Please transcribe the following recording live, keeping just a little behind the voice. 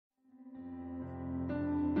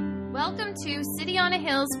Welcome to City on a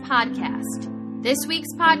Hill's podcast. This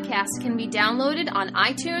week's podcast can be downloaded on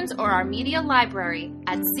iTunes or our media library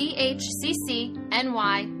at chccny.com.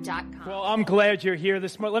 Well, I'm glad you're here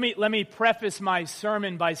this morning. Let me preface my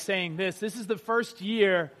sermon by saying this. This is the first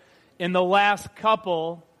year in the last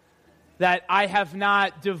couple that I have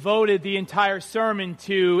not devoted the entire sermon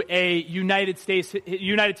to a United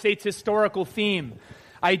States historical theme.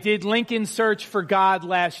 I did Lincoln's Search for God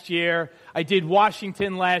last year. I did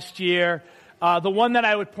Washington last year. The one that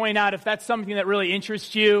I would point out, if that's something that really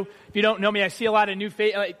interests you, if you don't know me, I see a lot of new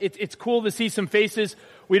faces. It's cool to see some faces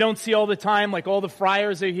we don't see all the time, like all the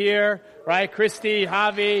Friars are here, right? Christy,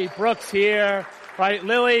 Javi, Brooks here, right?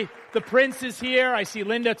 Lily, the Prince is here. I see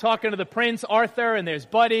Linda talking to the Prince, Arthur, and there's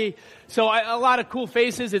Buddy. So a lot of cool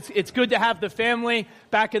faces. It's good to have the family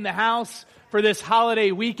back in the house for this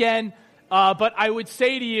holiday weekend. But I would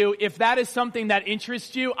say to you, if that is something that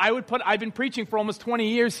interests you, I've been preaching for almost 20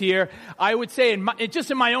 years here. I would say,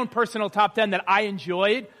 just in my own personal top 10 that I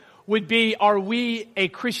enjoyed would be, Are We a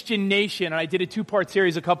Christian Nation? And I did a 2-part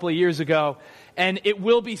series a couple of years ago. And it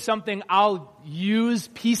will be something I'll use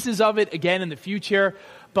pieces of it again in the future.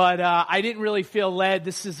 But I didn't really feel led.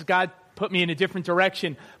 God put me in a different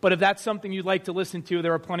direction. But if that's something you'd like to listen to,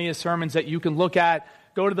 there are plenty of sermons that you can look at.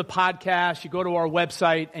 Go to the podcast, you go to our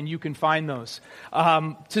website, and you can find those.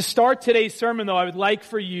 To start today's sermon, though, I would like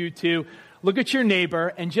for you to look at your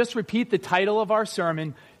neighbor and just repeat the title of our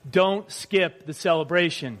sermon, Don't Skip the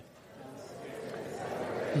Celebration.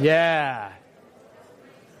 Yeah.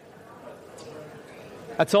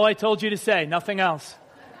 That's all I told you to say, nothing else.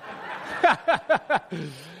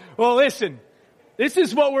 Well, listen, this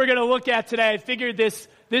is what we're going to look at today. I figured this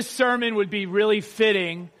sermon would be really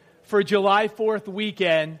fitting for July 4th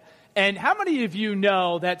weekend. And how many of you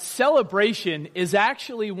know that celebration is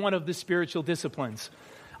actually one of the spiritual disciplines?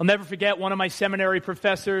 I'll never forget one of my seminary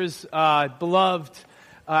professors, beloved.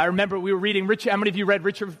 I remember we were reading, how many of you read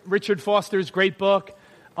Richard Foster's great book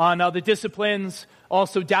on the disciplines?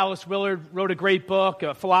 Also, Dallas Willard wrote a great book,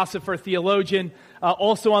 a philosopher, theologian,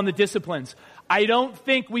 also on the disciplines. I don't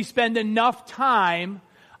think we spend enough time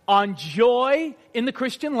on joy in the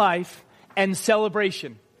Christian life and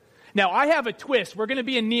celebration. Now, I have a twist. We're going to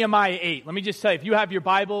be in Nehemiah 8. Let me just tell you, if you have your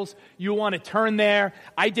Bibles, you want to turn there.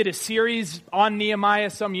 I did a series on Nehemiah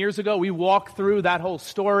some years ago. We walked through that whole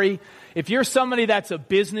story. If you're somebody that's a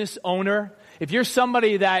business owner, if you're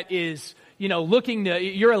somebody that is,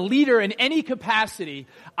 you're a leader in any capacity,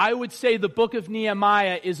 I would say the book of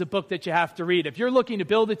Nehemiah is a book that you have to read. If you're looking to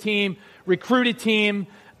build a team, recruit a team,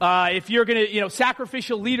 if you're going to,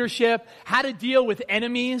 sacrificial leadership, how to deal with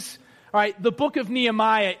enemies, all right, the book of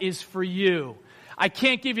Nehemiah is for you. I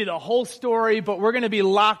can't give you the whole story, but we're going to be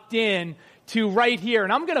locked in to right here.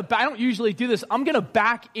 And I don't usually do this. I'm going to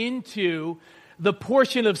back into the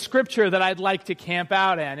portion of Scripture that I'd like to camp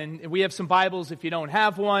out in. And we have some Bibles if you don't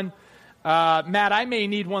have one. Matt, I may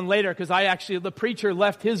need one later because the preacher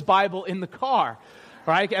left his Bible in the car.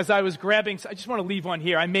 All right, as I was grabbing, I just want to leave one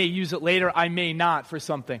here. I may use it later. I may not for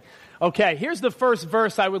something. Okay, here's the first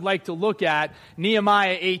verse I would like to look at.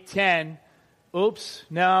 Nehemiah 8:10. Oops,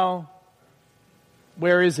 no.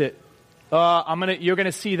 Where is it? You're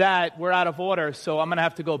gonna see that. We're out of order, so I'm gonna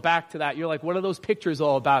have to go back to that. You're like, what are those pictures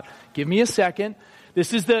all about? Give me a second.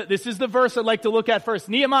 This is the verse I'd like to look at first.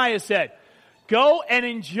 Nehemiah said, "Go and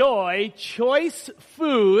enjoy choice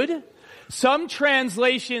food." Some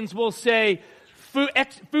translations will say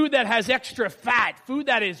food that has extra fat, food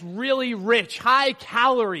that is really rich, high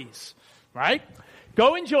calories, right?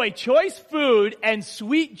 Go enjoy choice food and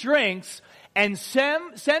sweet drinks and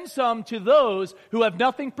send some to those who have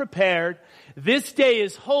nothing prepared. This day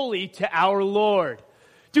is holy to our Lord.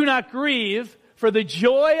 Do not grieve, for the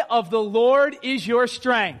joy of the Lord is your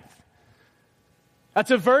strength.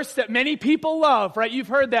 That's a verse that many people love, right? You've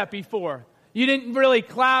heard that before. You didn't really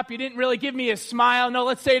clap. You didn't really give me a smile. No,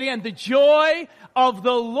 let's say it again. The joy of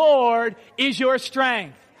the Lord is your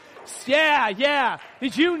strength. Yeah.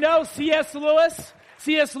 Did you know C.S. Lewis?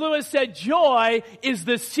 C.S. Lewis said joy is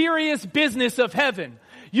the serious business of heaven.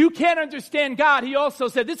 You can't understand God. He also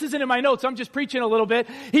said, this isn't in my notes, I'm just preaching a little bit.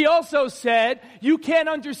 He also said, you can't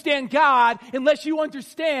understand God unless you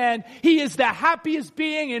understand He is the happiest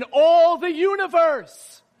being in all the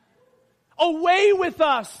universe. Away with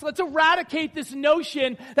us. Let's eradicate this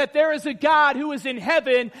notion that there is a God who is in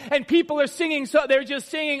heaven and people are singing, so they're just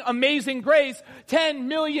singing Amazing Grace 10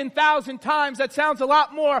 million thousand times. That sounds a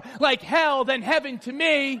lot more like hell than heaven to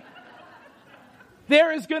me.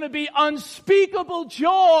 There is going to be unspeakable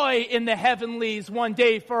joy in the heavenlies one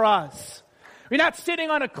day for us. You're not sitting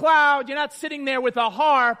on a cloud. You're not sitting there with a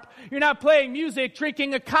harp. You're not playing music,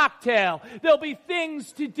 drinking a cocktail. There'll be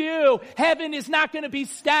things to do. Heaven is not going to be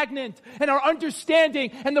stagnant. And our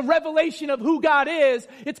understanding and the revelation of who God is,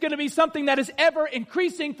 it's going to be something that is ever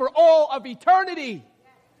increasing for all of eternity.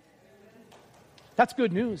 That's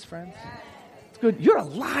good news, friends. It's good. You're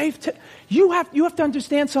alive. You have to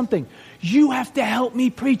understand something. You have to help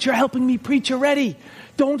me preach. You're helping me preach already.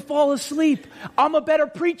 Don't fall asleep. I'm a better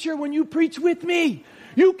preacher when you preach with me.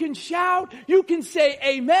 You can shout. You can say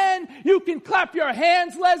amen. You can clap your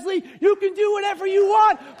hands, Leslie. You can do whatever you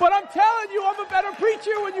want. But I'm telling you, I'm a better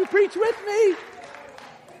preacher when you preach with me.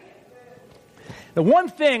 The one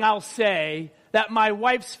thing I'll say that my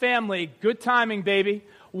wife's family, good timing, baby.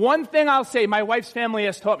 One thing I'll say my wife's family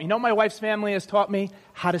has taught me. You know what my wife's family has taught me?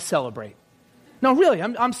 How to celebrate. No, really,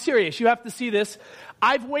 I'm serious. You have to see this.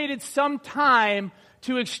 I've waited some time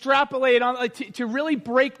to extrapolate on, to really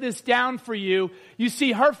break this down for you. You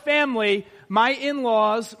see, her family, my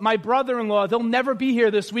in-laws, my brother-in-law, they'll never be here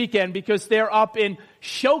this weekend because they're up in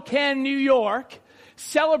Shokan, New York,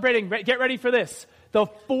 celebrating, get ready for this, the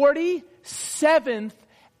 47th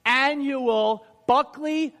annual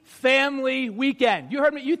Buckley Family Weekend. You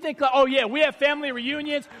heard me? You think, oh yeah, we have family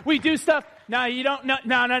reunions, we do stuff. No, you don't.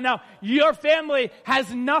 No. Your family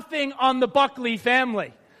has nothing on the Buckley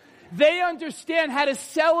family. They understand how to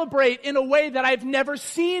celebrate in a way that I've never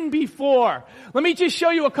seen before. Let me just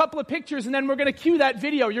show you a couple of pictures, and then we're going to cue that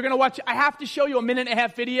video. You're going to watch. I have to show you a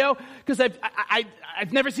 1.5-minute video because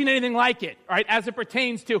I've never seen anything like it. All right, as it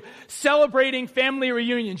pertains to celebrating family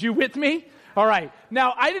reunions. You with me? All right.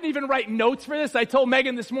 Now, I didn't even write notes for this. I told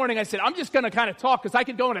Megan this morning, I said, I'm just going to kind of talk because I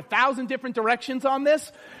could go in 1,000 different directions on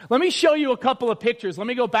this. Let me show you a couple of pictures. Let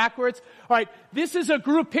me go backwards. All right. This is a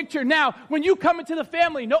group picture. Now, when you come into the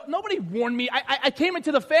family, nobody warned me. I came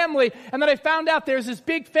into the family, and then I found out there's this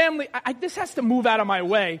big family. This has to move out of my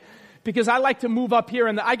way because I like to move up here,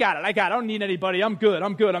 and I got it. I don't need anybody. I'm good.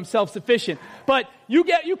 I'm self-sufficient. But you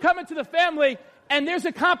come into the family, and there's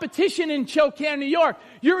a competition in Shokan, New York.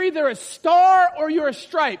 You're either a star or you're a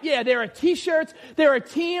stripe. Yeah, there are t-shirts, there are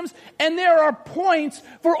teams, and there are points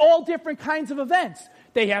for all different kinds of events.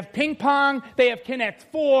 They have ping pong, they have Connect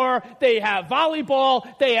 4, they have volleyball,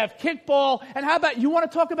 they have kickball. And how about, you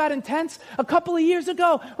want to talk about intense? A couple of years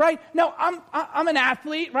ago, right? Now, I'm an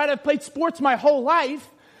athlete, right? I've played sports my whole life.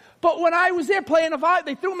 But when I was there playing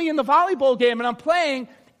they threw me in the volleyball game, and I'm playing.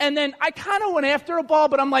 And then I kind of went after a ball,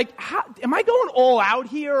 but I'm like, am I going all out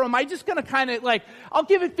here? Or am I just going to kind of I'll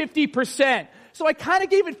give it 50%. So I kind of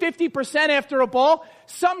gave it 50% after a ball.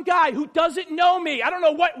 Some guy who doesn't know me, I don't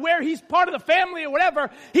know where he's part of the family or whatever,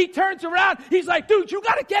 he turns around, he's like, dude, you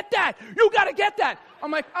got to get that. You got to get that. I'm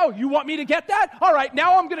like, oh, you want me to get that? All right,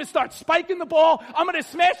 now I'm going to start spiking the ball. I'm going to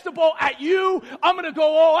smash the ball at you. I'm going to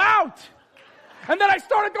go all out. And then I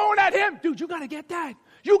started going at him. Dude, you got to get that.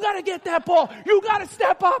 You got to get that ball. You got to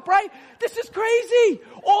step up, right? This is crazy.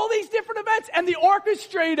 All these different events. And the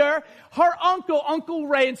orchestrator, her Uncle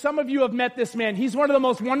Ray, and some of you have met this man. He's one of the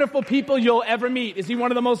most wonderful people you'll ever meet. Is he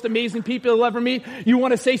one of the most amazing people you'll ever meet? You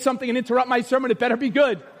want to say something and interrupt my sermon? It better be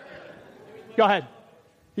good. Go ahead.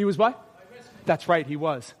 He was what? That's right, he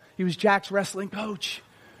was. He was Jack's wrestling coach.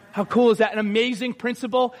 How cool is that? An amazing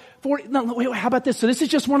principle. Wait, how about this? So this is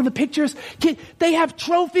just one of the pictures. They have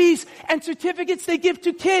trophies and certificates they give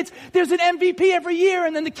to kids. There's an MVP every year,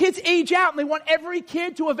 and then the kids age out, and they want every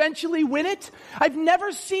kid to eventually win it. I've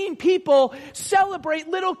never seen people celebrate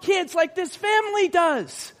little kids like this family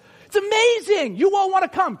does. It's amazing. You all want to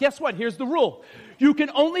come. Guess what? Here's the rule. You can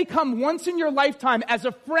only come once in your lifetime as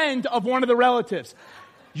a friend of one of the relatives.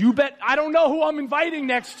 You bet I don't know who I'm inviting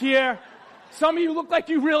next year. Some of you look like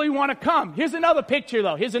you really want to come. Here's another picture,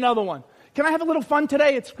 though. Here's another one. Can I have a little fun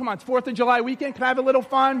today? It's 4th of July weekend. Can I have a little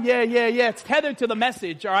fun? Yeah. It's tethered to the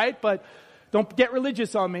message, all right? But don't get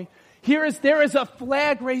religious on me. There is a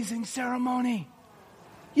flag-raising ceremony.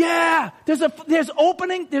 Yeah. There's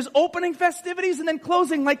opening festivities and then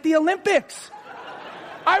closing like the Olympics.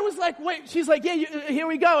 I was like, wait, she's like, yeah, here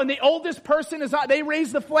we go. And the oldest person they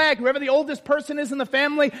raise the flag. Whoever the oldest person is in the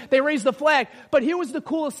family, they raise the flag. But here was the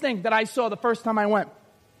coolest thing that I saw the first time I went.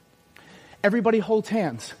 Everybody holds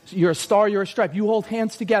hands. You're a star, you're a stripe. You hold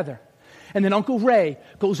hands together. And then Uncle Ray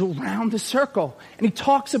goes around the circle and he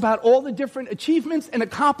talks about all the different achievements and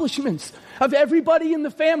accomplishments of everybody in the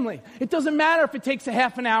family. It doesn't matter if it takes a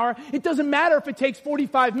half an hour. It doesn't matter if it takes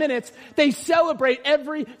 45 minutes. They celebrate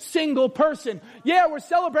every single person. Yeah, we're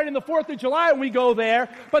celebrating the 4th of July when we go there,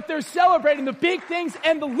 but they're celebrating the big things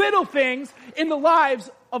and the little things in the lives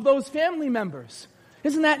of those family members.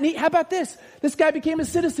 Isn't that neat? How about this? This guy became a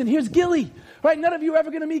citizen. Here's Gilly. Right? None of you are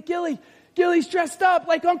ever going to meet Gilly. Gilly's dressed up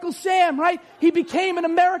like Uncle Sam, right? He became an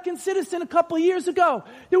American citizen a couple of years ago.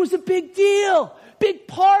 There was a big deal, big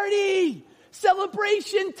party,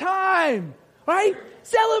 celebration time, right?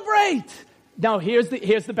 Celebrate. Now, here's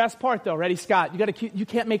the best part, though. Ready, Scott? You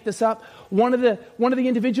can't make this up. One of the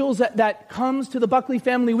individuals that comes to the Buckley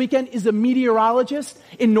Family Weekend is a meteorologist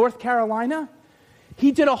in North Carolina.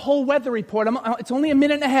 He did a whole weather report. It's only a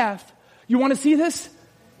minute and a half. You want to see this?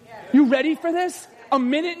 You ready for this? A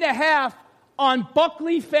minute and a half on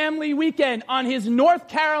Buckley Family Weekend on his North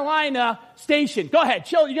Carolina station. Go ahead,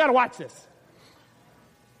 chill. You got to watch this.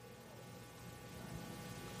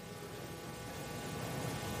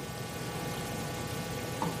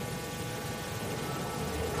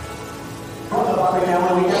 Welcome to Buckley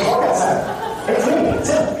Family Weekend Forecast Center. It's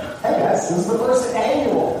me, Tim. Hey guys, this is the first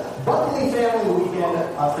annual Buckley Family Weekend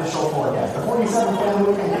official forecast. The 47th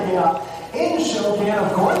Family Weekend kicking off in Shokan,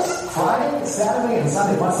 of course. Friday, Saturday, and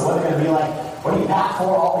Sunday. What's the weather going to be like? What do you pack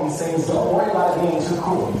for? All these things. Don't worry about it being too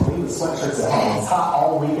cool. You can leave the sweatshirts at home. It's hot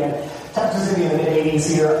all weekend. Temperatures going to be in the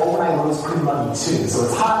mid-80s here. Overnight lows pretty muggy too. So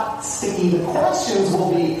it's hot, sticky. The questions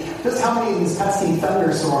will be just how many of these pesky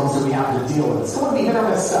thunderstorms do we have to deal with? It's going to be hit or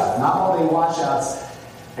miss stuff. Not all day washouts.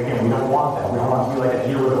 Again, we don't want that. We don't want to be like a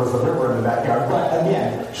year where there was a river in the backyard. But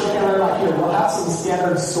again, Shokan right about here, we'll have some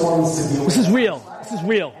standard storms to deal with. This is real. This is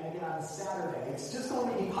real. And again, on Saturday, it's just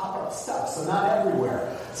going to be pop-up stuff, so not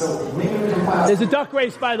everywhere. So maybe we can plan. There's a duck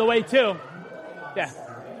race, by the way, too. Yeah.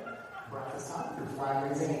 Breakfast time through flag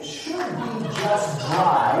raising. It should be just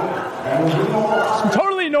dry. And we don't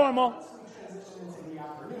Totally normal. transition into the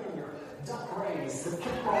afternoon. Your duck race, the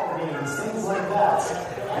kickball games, things like that.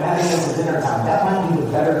 And heading into dinner time, that might be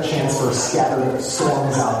the better chance for scattered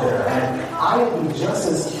storms out there. And I will be just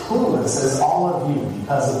as clueless as all of you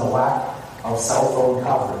because of the lack of cell phone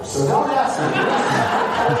coverage. So don't ask me.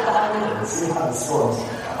 Let's see how the storms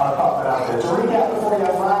are popping out there. To recap before you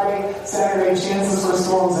have Friday, Saturday, chances for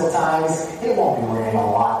storms at times. It won't be raining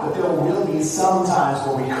a lot, but there will be some times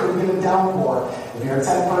where we could get a downpour. If you're a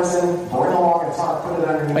tent person, bring along a tarp, put it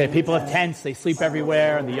underneath. Oh, yeah, people have tents. They sleep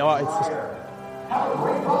everywhere in the yard. It's just... Have a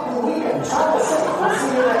great Buckley weekend. Travel safe. We'll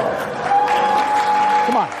see you there.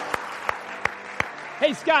 Come on.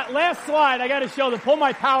 Hey, Scott, last slide. I got to show pull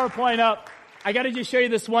my PowerPoint up. I got to just show you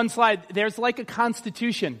this one slide. There's like a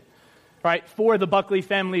constitution, right, for the Buckley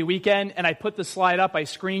Family Weekend, and I put the slide up. I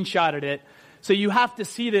screenshotted it. So you have to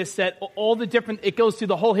see this, that all the different, it goes through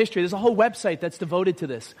the whole history. There's a whole website that's devoted to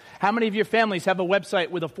this. How many of your families have a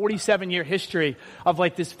website with a 47-year history of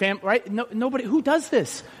like this family, right? Nobody, who does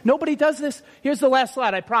this? Nobody does this. Here's the last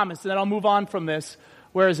slide, I promise, and then I'll move on from this.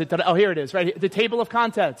 Where is it? Oh, here it is, right here. The table of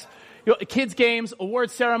contents. Kids games,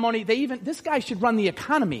 award ceremony. This guy should run the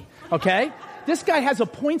economy, okay? This guy has a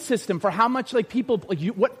point system for how much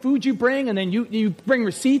what food you bring, and then you bring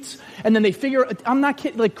receipts, and then they figure, I'm not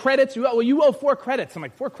kidding, like credits, you owe 4 credits. I'm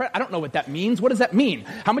like, 4 credits? I don't know what that means. What does that mean?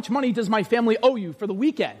 How much money does my family owe you for the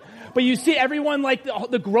weekend? But you see everyone like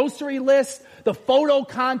the grocery list, the photo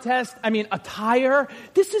contest, attire.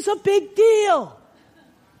 This is a big deal.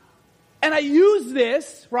 And I use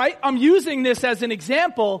this, right? I'm using this as an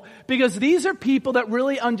example because these are people that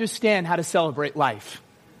really understand how to celebrate life.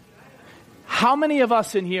 How many of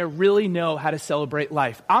us in here really know how to celebrate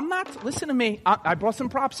life? Listen to me, I brought some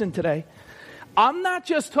props in today. I'm not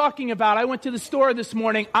just talking about, I went to the store this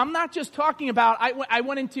morning, I'm not just talking about, I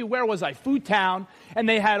went into, where was I? Food Town, and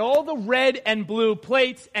they had all the red and blue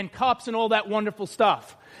plates and cups and all that wonderful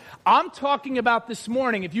stuff. I'm talking about this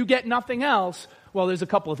morning, if you get nothing else, well, there's a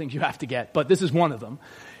couple of things you have to get, but this is one of them.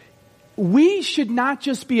 We should not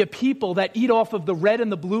just be a people that eat off of the red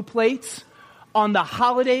and the blue plates on the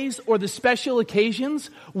holidays or the special occasions.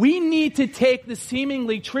 We need to take the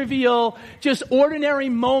seemingly trivial, just ordinary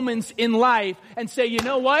moments in life and say, you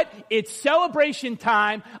know what? It's celebration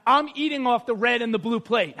time. I'm eating off the red and the blue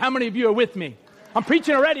plate. How many of you are with me? I'm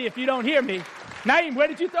preaching already if you don't hear me. Naeem, where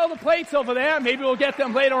did you throw the plates over there? Maybe we'll get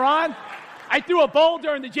them later on. I threw a bowl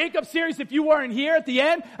during the Jacob series. If you weren't here at the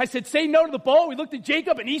end, I said, say no to the bowl. We looked at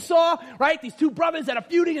Jacob and Esau, right? These two brothers that are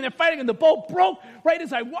feuding and they're fighting, and the bowl broke right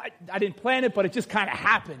as I didn't plan it, but it just kind of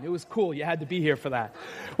happened. It was cool. You had to be here for that.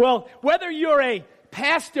 Well, whether you're a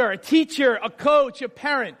pastor, a teacher, a coach, a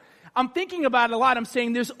parent, I'm thinking about it a lot. I'm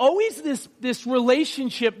saying there's always this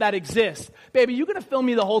relationship that exists. Baby, you going to film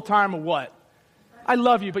me the whole time or what? I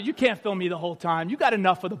love you, but you can't film me the whole time. You got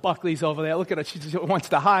enough of the Buckleys over there. Look at her. She just wants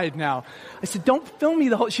to hide now. I said, don't film me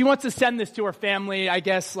the whole... She wants to send this to her family, I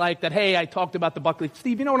guess, like that, hey, I talked about the Buckleys.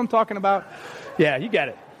 Steve, you know what I'm talking about? Yeah, you get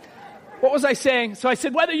it. What was I saying? So I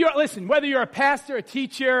said, whether you're a pastor, a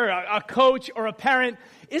teacher, a coach, or a parent,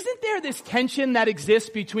 isn't there this tension that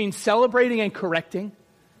exists between celebrating and correcting?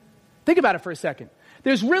 Think about it for a second.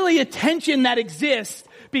 There's really a tension that exists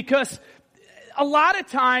because a lot of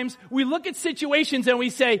times we look at situations and we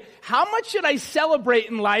say, how much should I celebrate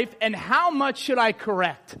in life and how much should I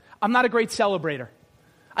correct? I'm not a great celebrator.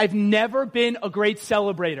 I've never been a great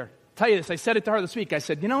celebrator. I'll tell you this, I said it to her this week. I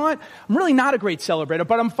said, you know what? I'm really not a great celebrator,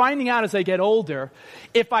 but I'm finding out as I get older,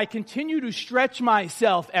 if I continue to stretch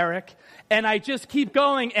myself, Eric, and I just keep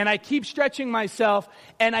going and I keep stretching myself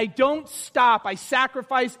and I don't stop, I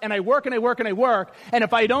sacrifice and I work and I work and I work. And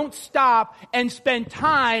if I don't stop and spend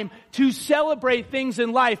time to celebrate things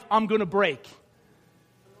in life, I'm going to break.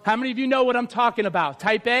 How many of you know what I'm talking about?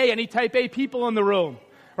 Type A, any type A people in the room,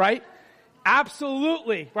 right?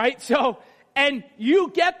 Absolutely, right? So, and you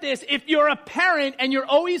get this, if you're a parent and you're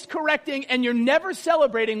always correcting and you're never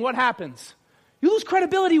celebrating, what happens? You lose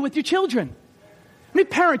credibility with your children. I mean,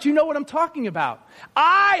 parents, you know what I'm talking about.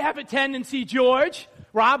 I have a tendency, George,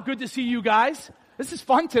 Rob, good to see you guys. This is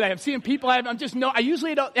fun today. I'm seeing people. I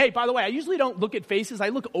usually don't, hey, by the way, I usually don't look at faces. I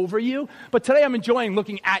look over you. But today I'm enjoying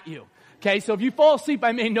looking at you. Okay, so if you fall asleep,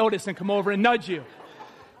 I may notice and come over and nudge you.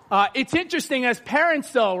 It's interesting as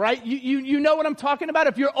parents, though, right? You know what I'm talking about?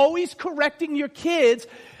 If you're always correcting your kids,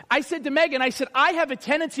 I said to Megan, I have a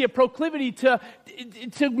tendency, a proclivity to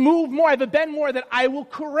move more. I have a bend more that I will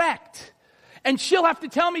correct. And she'll have to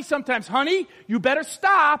tell me sometimes, honey, you better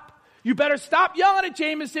stop. You better stop yelling at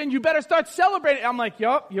Jameson. You better start celebrating. I'm like,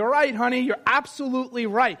 yup, you're right, honey. You're absolutely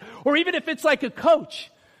right. Or even if it's like a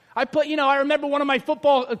coach. I remember one of my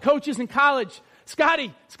football coaches in college,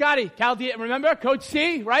 Scotty, Cal Diaz, remember? Coach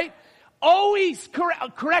C, right? Always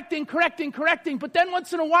correcting. But then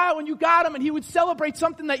once in a while when you got him and he would celebrate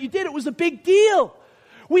something that you did, it was a big deal.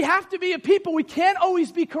 We have to be a people. We can't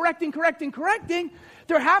always be correcting.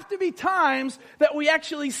 There have to be times that we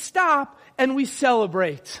actually stop and we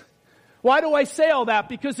celebrate. Why do I say all that?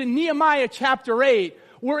 Because in Nehemiah chapter 8,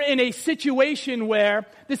 we're in a situation where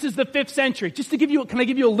this is the 5th century. Can I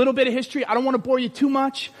give you a little bit of history? I don't want to bore you too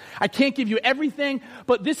much. I can't give you everything,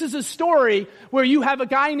 but this is a story where you have a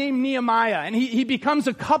guy named Nehemiah, and he becomes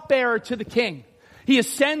a cupbearer to the king. He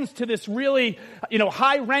ascends to this really,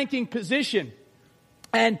 high-ranking position.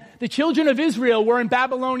 And the children of Israel were in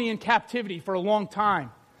Babylonian captivity for a long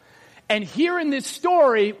time. And here in this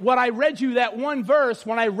story, what I read you, that one verse,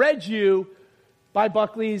 when I read you, by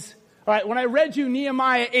Buckley's, all right, when I read you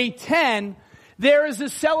Nehemiah 8:10, there is a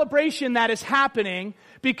celebration that is happening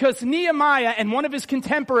because Nehemiah and one of his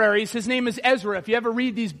contemporaries, his name is Ezra. If you ever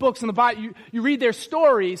read these books in the Bible, you read their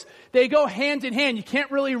stories, they go hand in hand. You can't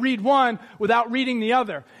really read one without reading the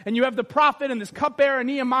other. And you have the prophet and this cupbearer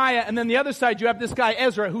Nehemiah, and then the other side you have this guy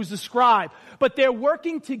Ezra who's the scribe. But they're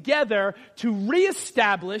working together to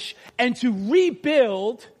reestablish and to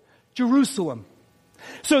rebuild Jerusalem.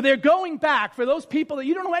 So they're going back for those people that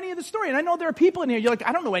you don't know any of the story. And I know there are people in here, you're like,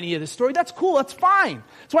 I don't know any of this story. That's cool. That's fine.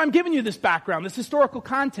 That's why I'm giving you this background, this historical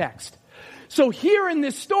context. So here in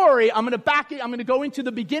this story, I'm going to go into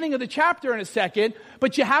the beginning of the chapter in a second,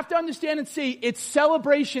 but you have to understand and see it's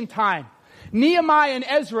celebration time. Nehemiah and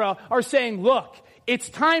Ezra are saying, look, it's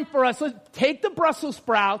time for us. Let's take the Brussels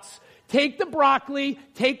sprouts, take the broccoli,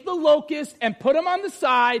 take the locust, and put them on the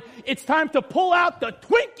side. It's time to pull out the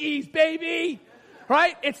Twinkies, baby.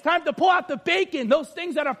 Right? It's time to pull out the bacon, those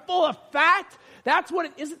things that are full of fat. That's what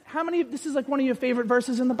it is. This is like one of your favorite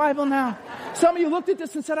verses in the Bible now. Some of you looked at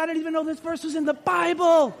this and said, I didn't even know this verse was in the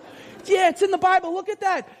Bible. Yeah, it's in the Bible. Look at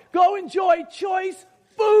that. Go enjoy choice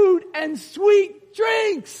food and sweet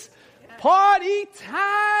drinks. Party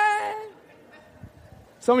time.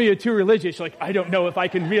 Some of you are too religious. You're like, I don't know if I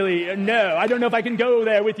can go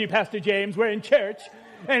there with you, Pastor James. We're in church.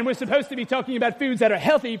 And we're supposed to be talking about foods that are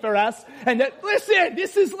healthy for us. And listen,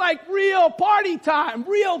 this is like real party time,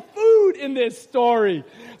 real food in this story.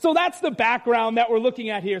 So that's the background that we're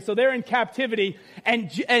looking at here. So they're in captivity.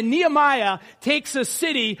 And Nehemiah takes a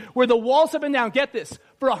city where the walls have been down, get this,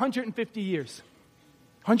 for 150 years.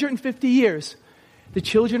 150 years. The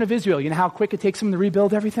children of Israel, you know how quick it takes them to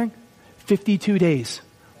rebuild everything? 52 days.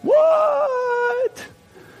 What?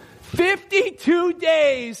 52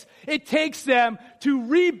 days it takes them to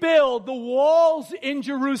rebuild the walls in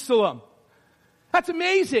Jerusalem. That's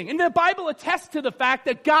amazing. And the Bible attests to the fact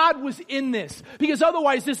that God was in this, because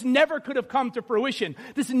otherwise this never could have come to fruition.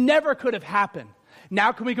 This never could have happened.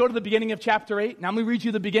 Now can we go to the beginning of chapter 8? Now let me read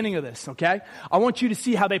you the beginning of this, okay? I want you to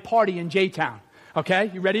see how they party in J-Town,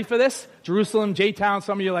 okay? You ready for this? Jerusalem, J-Town,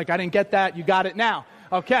 some of you are like, I didn't get that. You got it now.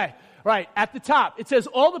 Okay. Right, at the top, it says,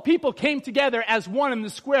 all the people came together as one in the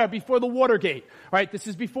square before the Watergate. Right, this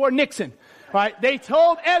is before Nixon. Right, they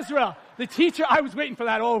told Ezra, the teacher, I was waiting for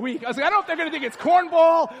that all week. I was like, I don't know if they're going to think it's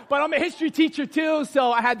cornball, but I'm a history teacher too,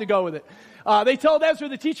 so I had to go with it. They told Ezra,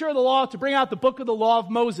 the teacher of the law, to bring out the book of the law of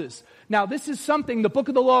Moses. Now, this is something, the book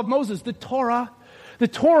of the law of Moses, the Torah,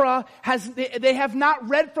 they have not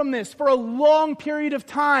read from this for a long period of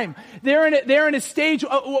time. They're in a stage,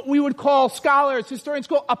 what we would call scholars, historians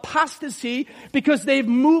call apostasy, because they've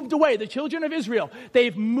moved away. The children of Israel,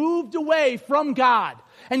 they've moved away from God.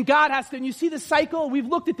 And God has to, and you see the cycle, we've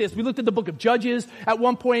looked at this. We looked at the book of Judges at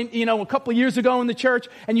one point, a couple of years ago in the church,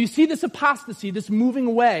 and you see this apostasy, this moving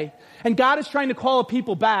away. And God is trying to call a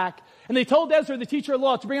people back. And they told Ezra, the teacher of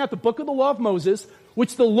law, to bring out the book of the law of Moses,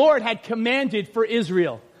 which the Lord had commanded for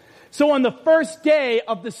Israel. So on the first day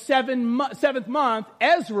of the seventh month,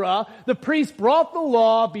 Ezra, the priest, brought the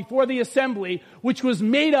law before the assembly, which was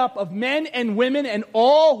made up of men and women and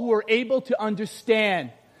all who were able to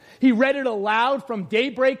understand. He read it aloud from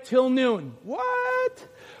daybreak till noon. What?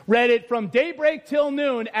 Read it from daybreak till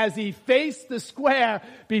noon as he faced the square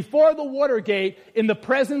before the water gate in the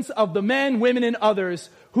presence of the men, women, and others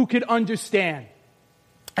who could understand.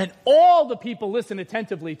 And all the people listened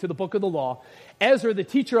attentively to the book of the law. Ezra, the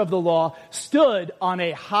teacher of the law, stood on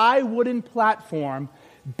a high wooden platform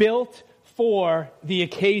built for the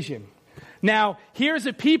occasion. Now, here's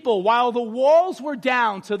a people, while the walls were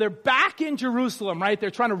down, so they're back in Jerusalem, right? They're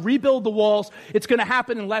trying to rebuild the walls. It's going to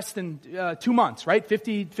happen in less than 2 months, right?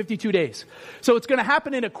 52 days. So it's going to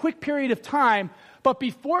happen in a quick period of time. But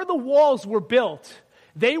before the walls were built,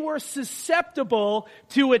 they were susceptible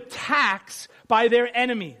to attacks by their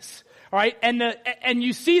enemies. All right, and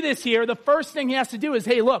you see this here. The first thing he has to do is,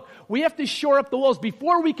 hey, look, we have to shore up the walls.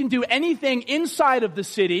 Before we can do anything inside of the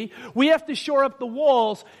city, we have to shore up the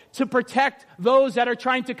walls to protect those that are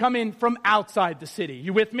trying to come in from outside the city.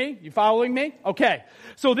 You with me? You following me? Okay.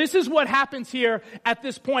 So this is what happens here at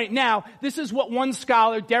this point. Now, this is what one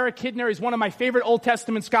scholar, Derek Kidner, is one of my favorite Old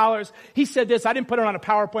Testament scholars. He said this. I didn't put it on a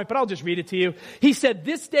PowerPoint, but I'll just read it to you. He said,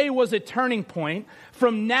 this day was a turning point.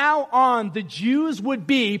 From now on, the Jews would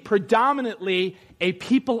be predominantly a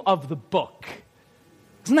people of the book.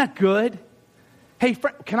 Isn't that good? Hey,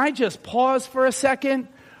 can I just pause for a second?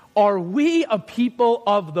 Are we a people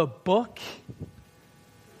of the book?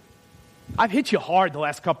 I've hit you hard the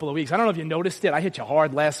last couple of weeks. I don't know if you noticed it. I hit you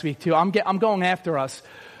hard last week too. I'm going after us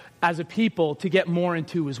as a people to get more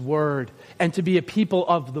into His Word and to be a people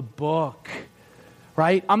of the book.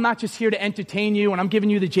 Right? I'm not just here to entertain you and I'm giving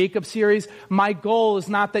you the Jacob series. My goal is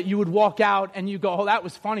not that you would walk out and you go, oh, that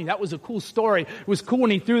was funny. That was a cool story. It was cool when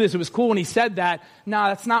he threw this. It was cool when he said that. No,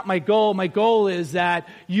 that's not my goal. My goal is that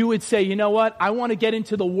you would say, you know what? I want to get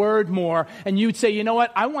into the Word more. And you would say, you know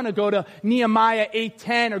what? I want to go to Nehemiah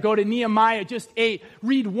 8:10 or go to Nehemiah just 8.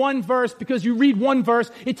 Read one verse, because you read one verse,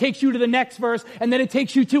 it takes you to the next verse, and then it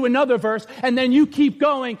takes you to another verse, and then you keep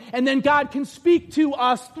going, and then God can speak to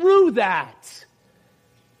us through that.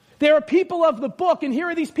 There are people of the book, and here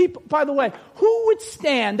are these people, by the way, who would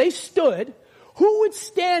stand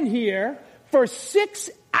here for 6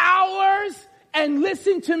 hours and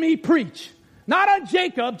listen to me preach? Not on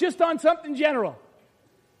Jacob, just on something general.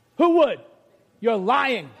 Who would? You're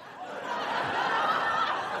lying.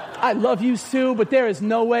 I love you, Sue, but there is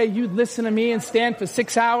no way you'd listen to me and stand for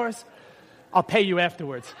 6 hours. I'll pay you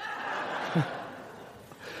afterwards.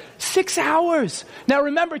 6 hours. Now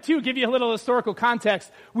remember too, give you a little historical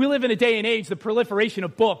context. We live in a day and age, the proliferation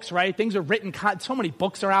of books, right? Things are written, so many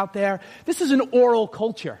books are out there. This is an oral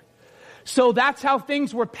culture. So that's how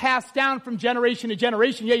things were passed down from generation to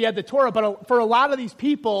generation. Yeah, you had the Torah, but for a lot of these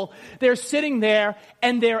people, they're sitting there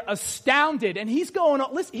and they're astounded. And he's going,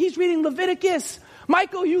 listen, he's reading Leviticus.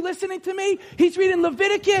 Michael, you listening to me? He's reading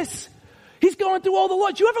Leviticus. He's going through all the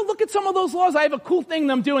laws. Do you ever look at some of those laws? I have a cool thing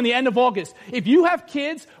that I'm doing the end of August. If you have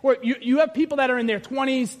kids, or you have people that are in their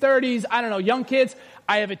 20s, 30s, I don't know, young kids,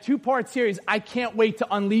 I have a 2-part series I can't wait to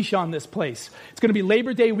unleash on this place. It's going to be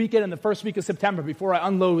Labor Day weekend and the first week of September before I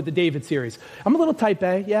unload with the David series. I'm a little type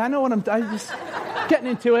A. Yeah, I know what I'm just getting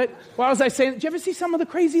into it. What was I saying? Did you ever see some of the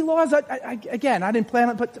crazy laws? Again, I didn't plan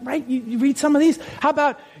it, but right, you read some of these. How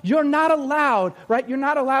about you're not allowed, right? You're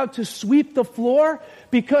not allowed to sweep the floor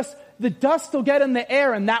because the dust will get in the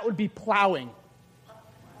air, and that would be plowing.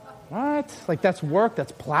 What? Like that's work,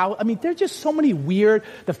 that's plow. I mean, there's just so many weird,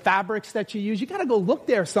 the fabrics that you use. You got to go look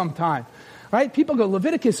there sometime, right? People go,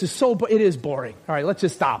 Leviticus is it is boring. All right, let's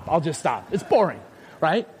just stop. I'll just stop. It's boring,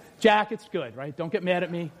 right? Jack, it's good, right? Don't get mad at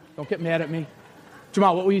me. Don't get mad at me.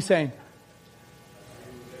 Jamal, what were you saying?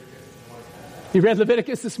 You read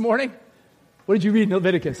Leviticus this morning? What did you read in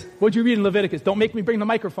Leviticus? What did you read in Leviticus? Don't make me bring the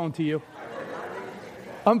microphone to you.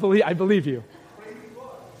 I believe you.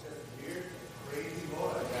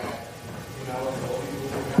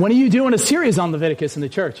 When are you doing a series on Leviticus in the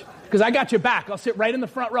church? Because I got your back. I'll sit right in the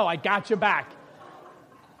front row. I got your back.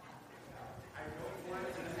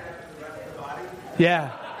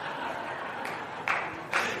 Yeah.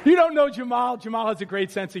 You don't know Jamal. Jamal has a great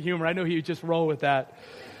sense of humor. I know he would just roll with that.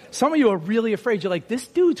 Some of you are really afraid. You're like, this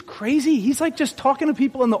dude's crazy. He's like just talking to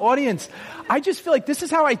people in the audience. I just feel like this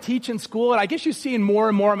is how I teach in school. And I guess you're seeing more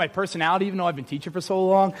and more of my personality, even though I've been teaching for so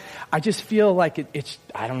long. I just feel like it's,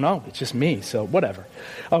 I don't know. It's just me. So whatever.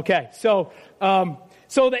 Okay. So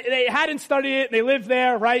they hadn't studied it. They lived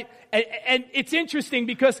there, right? And it's interesting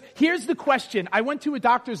because here's the question. I went to a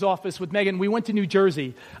doctor's office with Megan. We went to New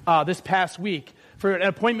Jersey this past week for an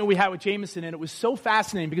appointment we had with Jameson, and it was so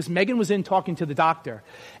fascinating because Megan was in talking to the doctor,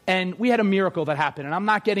 and we had a miracle that happened. And I'm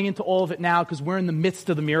not getting into all of it now because we're in the midst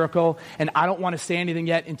of the miracle, and I don't want to say anything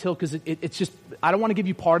yet until, because it's just, I don't want to give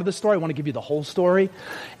you part of the story. I want to give you the whole story.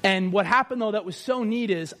 And what happened, though, that was so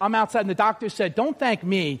neat is I'm outside, and the doctor said, don't thank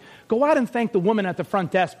me. Go out and thank the woman at the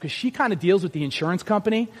front desk because she kind of deals with the insurance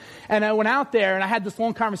company. And I went out there, and I had this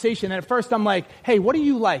long conversation, and at first I'm like, hey, what do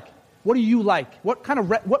you like? What do you like? What kind of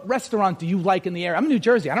what restaurant do you like in the area? I'm in New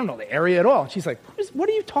Jersey. I don't know the area at all. She's like, what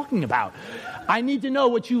are you talking about? I need to know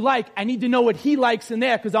what you like. I need to know what he likes in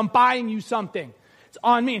there because I'm buying you something. It's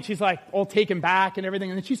on me. And she's like all taken back and everything.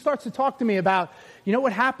 And then she starts to talk to me about, you know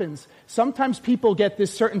what happens? Sometimes people get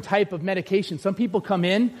this certain type of medication. Some people come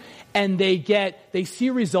in and they see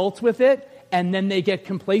results with it, and then they get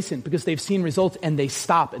complacent because they've seen results and they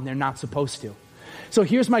stop, and they're not supposed to. So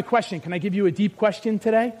here's my question. Can I give you a deep question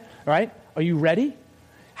today? All right? Are you ready?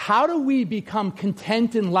 How do we become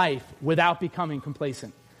content in life without becoming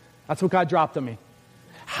complacent? That's what God dropped on me.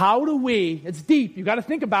 How do we, it's deep, you got to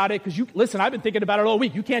think about it, because listen, I've been thinking about it all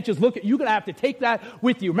week. You can't just look at, you're going to have to take that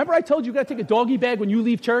with you. Remember I told you got to take a doggy bag when you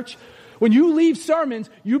leave church? When you leave sermons,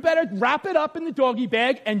 you better wrap it up in the doggy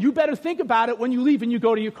bag, and you better think about it when you leave and you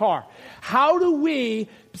go to your car. How do we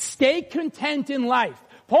stay content in life?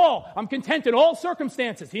 Paul, I'm content in all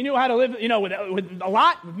circumstances. He knew how to live, with a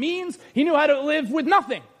lot, with means. He knew how to live with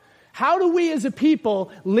nothing. How do we as a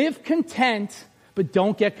people live content but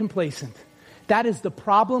don't get complacent? That is the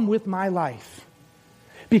problem with my life.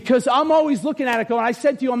 Because I'm always looking at it going, I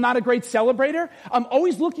said to you, I'm not a great celebrator. I'm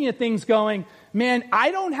always looking at things going, man,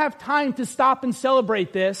 I don't have time to stop and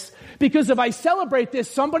celebrate this, because if I celebrate this,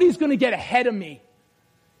 somebody's going to get ahead of me.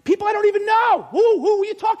 People I don't even know. Who are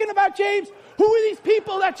you talking about, James? Who are these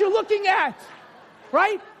people that you're looking at?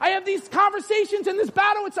 Right? I have these conversations in this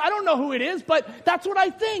battle. I don't know who it is, but that's what I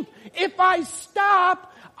think. If I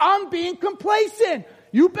stop, I'm being complacent.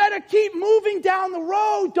 You better keep moving down the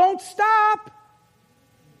road. Don't stop.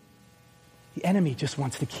 The enemy just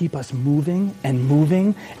wants to keep us moving and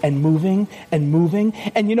moving and moving and moving.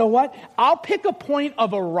 And you know what? I'll pick a point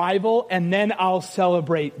of arrival and then I'll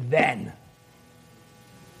celebrate then.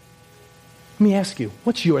 Let me ask you,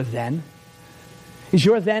 what's your then? Is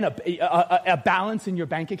your then a balance in your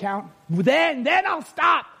bank account? Then I'll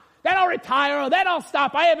stop. Then I'll retire. Then I'll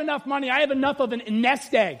stop. I have enough money. I have enough of a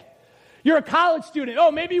nest egg. You're a college student.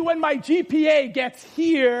 Oh, maybe when my GPA gets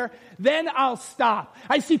here, then I'll stop.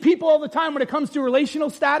 I see people all the time when it comes to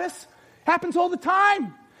relational status. Happens all the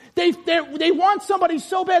time. They want somebody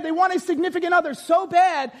so bad. They want a significant other so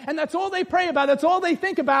bad, and that's all they pray about. That's all they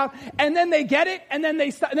think about. And then they get it, and then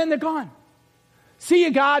they stop, and then they're gone. See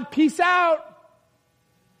you, God. Peace out.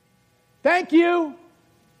 Thank you.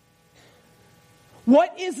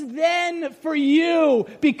 What is then for you?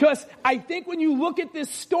 Because I think when you look at this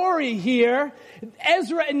story here,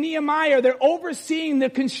 Ezra and Nehemiah, they're overseeing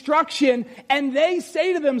the construction, and they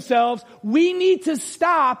say to themselves, we need to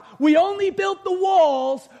stop. We only built the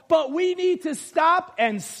walls, but we need to stop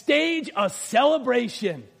and stage a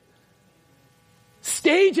celebration.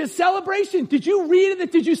 Stage a celebration. Did you read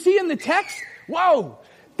it? Did you see in the text? Whoa.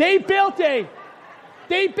 They built a,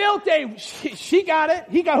 she got it.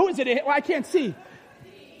 He got, who is it? Well, I can't see.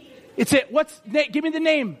 It's it. Give me the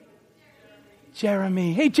name.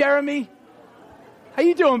 Jeremy. Hey, Jeremy. How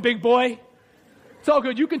you doing, big boy? It's all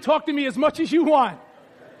good. You can talk to me as much as you want.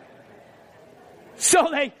 So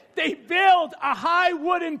they build a high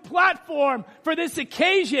wooden platform for this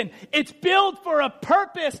occasion. It's built for a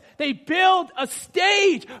purpose. They build a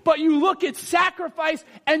stage. But you look at sacrifice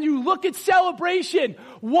and you look at celebration.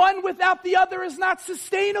 One without the other is not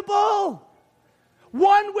sustainable.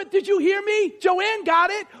 Did you hear me? Joanne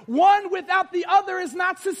got it. One without the other is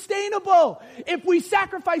not sustainable. If we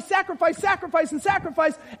sacrifice,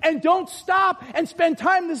 and don't stop and spend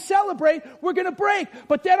time to celebrate, we're going to break.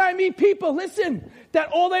 But then I meet people, listen, that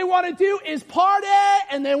all they want to do is party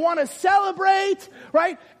and they want to celebrate,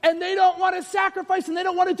 right? And they don't want to sacrifice and they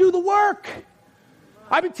don't want to do the work.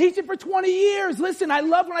 I've been teaching for 20 years. Listen, I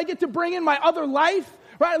love when I get to bring in my other life.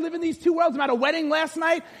 Right? I live in these two worlds. I'm at a wedding last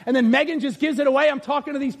night, and then Megan just gives it away. I'm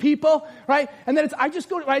talking to these people, right? And then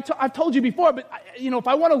I've told you before, but if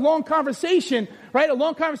I want a long conversation, right?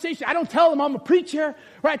 I don't tell them I'm a preacher,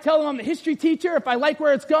 right? I tell them I'm the history teacher. If I like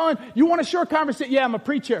where it's going, you want a short conversation? Yeah, I'm a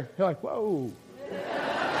preacher. You're like, whoa.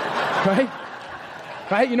 Right?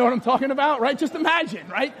 Right? You know what I'm talking about, right? Just imagine,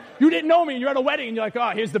 right? You didn't know me, and you're at a wedding, and you're like,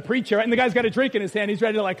 oh, here's the preacher, right? And the guy's got a drink in his hand. He's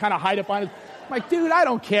ready to kind of hide up on his... I'm like, dude, I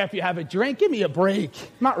don't care if you have a drink. Give me a break. I'm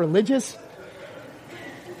not religious.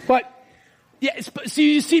 But, yeah, so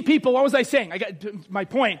you see people, what was I saying? My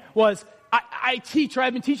point was, I teach, or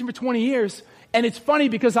I've been teaching for 20 years, and it's funny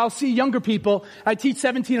because I'll see younger people. I teach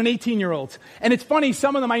 17 and 18-year-olds. And it's funny,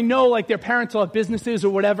 some of them I know, like their parents will have businesses or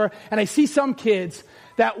whatever, and I see some kids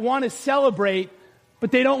that want to celebrate,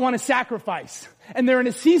 but they don't want to sacrifice. And they're in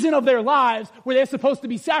a season of their lives where they're supposed to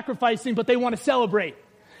be sacrificing, but they want to celebrate.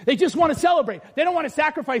 They just want to celebrate. They don't want to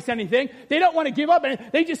sacrifice anything. They don't want to give up anything.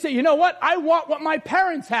 They just say, you know what? I want what my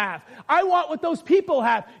parents have. I want what those people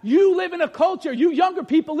have. You live in a culture. You younger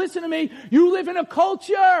people, listen to me. You live in a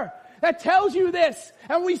culture that tells you this.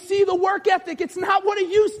 And we see the work ethic. It's not what it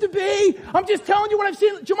used to be. I'm just telling you what I've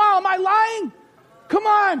seen. Jamal, am I lying? Come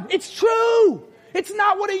on. It's true. It's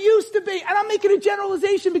not what it used to be. And I'm making a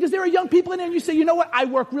generalization because there are young people in there and you say, you know what? I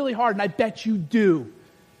work really hard, and I bet you do.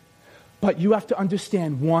 But you have to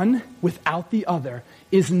understand, one without the other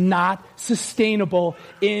is not sustainable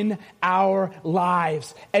in our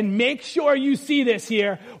lives. And make sure you see this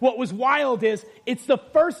here. What was wild is, it's the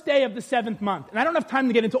first day of the 7th month. And I don't have time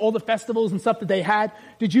to get into all the festivals and stuff that they had.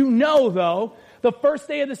 Did you know, though, the first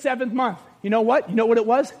day of the 7th month, you know what? You know what it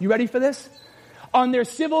was? You ready for this? On their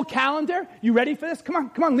civil calendar, you ready for this?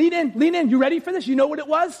 Come on, lean in. You ready for this? You know what it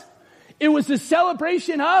was? It was the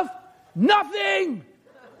celebration of nothing.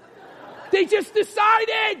 They just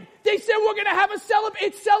decided. They said, we're going to have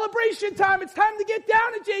it's celebration time. It's time to get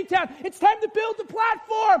down to J-Town. It's time to build the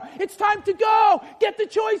platform. It's time to go. Get the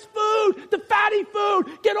choice food, the fatty food,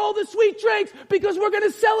 get all the sweet drinks, because we're going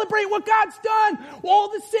to celebrate what God's done. All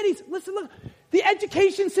the cities. Listen, look. The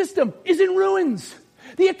education system is in ruins.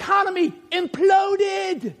 The economy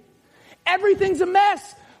imploded. Everything's a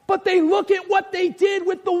mess. But they look at what they did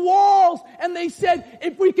with the walls, and they said,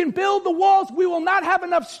 if we can build the walls, we will not have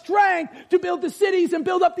enough strength to build the cities and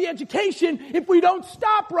build up the education if we don't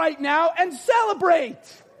stop right now and celebrate.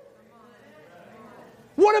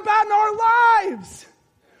 What about in our lives?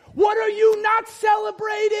 What are you not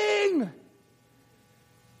celebrating?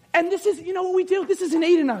 And this is, you know what we do? This is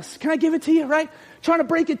innate in us. Can I give it to you, right? Trying to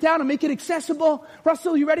break it down and make it accessible.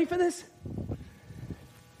 Russell, you ready for this?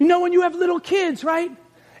 You know when you have little kids, right?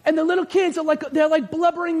 And the little kids are they're like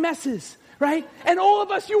blubbering messes, right? And all of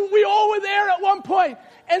us, we all were there at one point.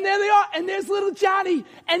 And there they are. And there's little Johnny.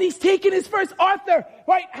 And he's taking his first Arthur,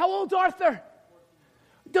 right? How old's Arthur?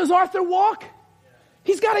 Does Arthur walk?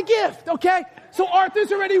 He's got a gift, okay? So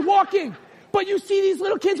Arthur's already walking. But you see these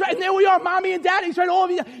little kids, right? And there we are, mommy and daddy's, right? All of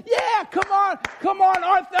you. Yeah, come on,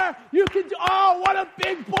 Arthur. You can do, oh, what a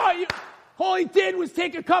big boy. All he did was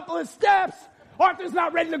take a couple of steps. Arthur's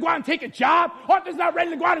not ready to go out and take a job. Arthur's not ready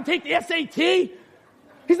to go out and take the SAT.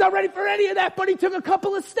 He's not ready for any of that, but he took a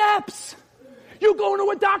couple of steps. You go into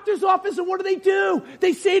a doctor's office, and what do?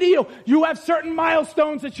 They say to you, you have certain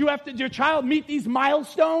milestones that your child meet these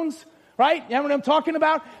milestones, right? You know what I'm talking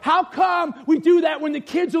about? How come we do that when the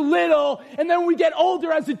kids are little, and then when we get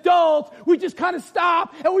older as adults, we just kind of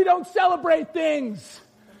stop and we don't celebrate things?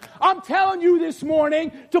 I'm telling you this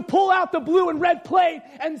morning to pull out the blue and red plate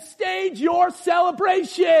and stage your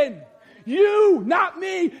celebration. You, not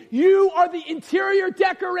me, you are the interior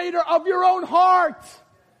decorator of your own heart.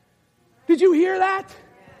 Did you hear that?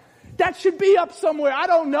 That should be up somewhere. I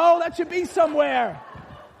don't know. That should be somewhere.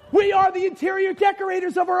 We are the interior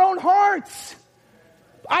decorators of our own hearts.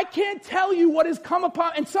 I can't tell you what has come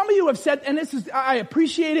upon, and some of you have said, and I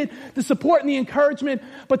appreciated the support and the encouragement,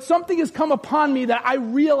 but something has come upon me that I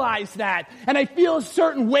realize that, and I feel a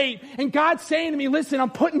certain weight, and God's saying to me, listen,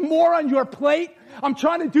 I'm putting more on your plate. I'm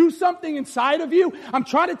trying to do something inside of you. I'm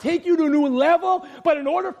trying to take you to a new level. But in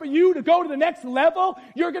order for you to go to the next level,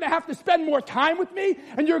 you're going to have to spend more time with me.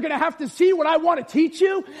 And you're going to have to see what I want to teach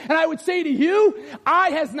you. And I would say to you, eye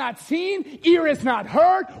has not seen, ear has not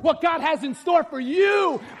heard what God has in store for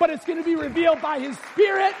you. But it's going to be revealed by His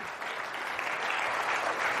Spirit.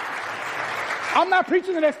 I'm not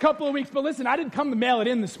preaching the next couple of weeks, but listen, I didn't come to mail it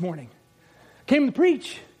in this morning. I came to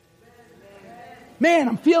preach. Man,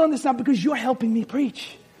 I'm feeling this now because you're helping me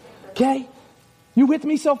preach. Okay? You with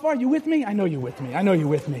me so far? You with me? I know you're with me.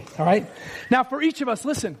 All right? Now, for each of us,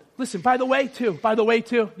 listen. By the way,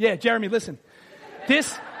 too. Yeah, Jeremy, listen.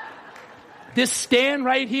 This stand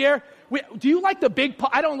right here. Do you like the big?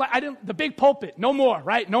 The big pulpit. No more,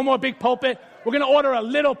 right? No more big pulpit. We're gonna order a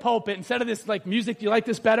little pulpit instead of this like music. Do you like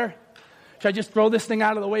this better? Should I just throw this thing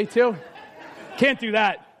out of the way too? Can't do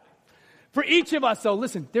that. For each of us, though,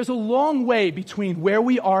 listen. There's a long way between where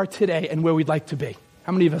we are today and where we'd like to be.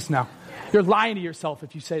 How many of us know? You're lying to yourself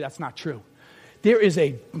if you say that's not true. There's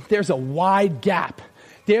a wide gap.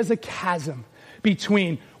 There's a chasm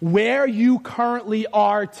between where you currently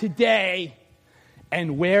are today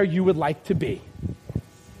and where you would like to be.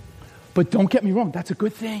 But don't get me wrong, that's a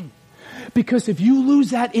good thing. Because if you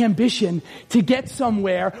lose that ambition to get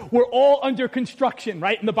somewhere, we're all under construction,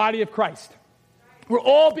 right, in the body of Christ. We're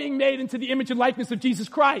all being made into the image and likeness of Jesus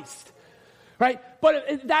Christ, right? But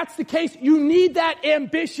if that's the case, you need that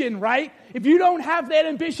ambition, right? If you don't have that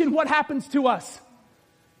ambition, what happens to us?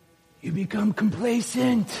 You become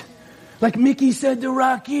complacent. Like Mickey said to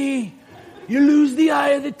Rocky, you lose the eye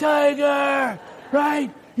of the tiger,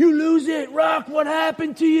 right? You lose it. Rock, what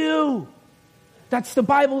happened to you? That's the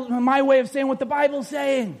Bible, my way of saying what the Bible's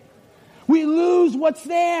saying. We lose what's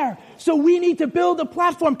there. So we need to build a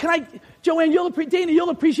platform. Joanne, Dana, you'll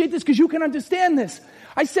appreciate this because you can understand this.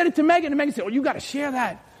 I said it to Megan, and Megan said, well, you got to share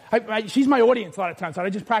that. She's my audience a lot of times, so I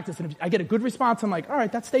just practice. And if I get a good response, I'm like, all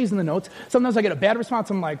right, that stays in the notes. Sometimes I get a bad response,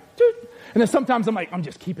 I'm like, dude. And then sometimes I'm like, I'm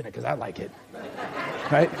just keeping it because I like it.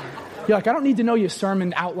 Right? You're like, I don't need to know your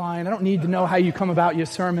sermon outline. I don't need to know how you come about your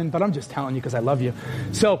sermon, but I'm just telling you because I love you.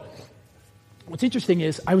 So what's interesting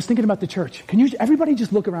is I was thinking about the church. Everybody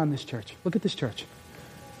just look around this church. Look at this church.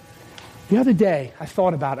 The other day, I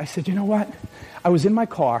thought about it. I said, you know what? I was in my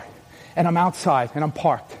car, and I'm outside, and I'm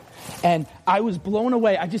parked. And I was blown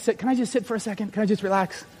away. I just said, can I just sit for a second? Can I just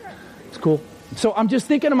relax? It's cool. So I'm just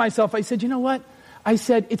thinking to myself, I said, you know what? I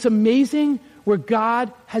said, it's amazing where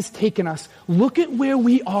God has taken us. Look at where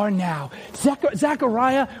we are now.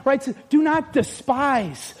 Zechariah writes, do not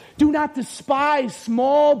despise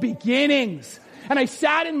small beginnings. And I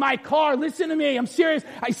sat in my car, listen to me, I'm serious.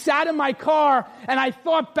 I sat in my car and I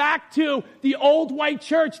thought back to the old white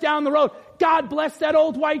church down the road. God bless that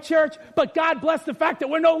old white church, but God bless the fact that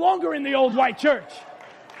we're no longer in the old white church.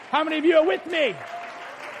 How many of you are with me?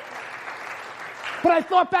 But I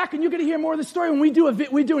thought back, and you're going to hear more of the story when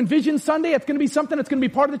we're doing Vision Sunday. It's going to be something that's going to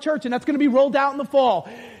be part of the church, and that's going to be rolled out in the fall.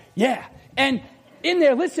 Yeah. And in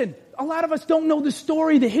there, listen, a lot of us don't know the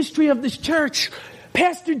story, the history of this church.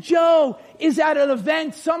 Pastor Joe is at an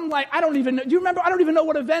event, I don't even know. Do you remember? I don't even know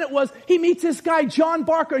what event it was. He meets this guy, John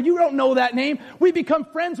Barker. You don't know that name. We become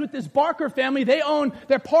friends with this Barker family.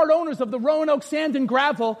 They're part owners of the Roanoke Sand and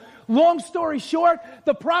Gravel. Long story short,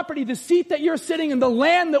 the property, the seat that you're sitting in, the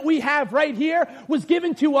land that we have right here was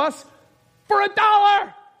given to us for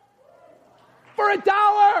 $1. For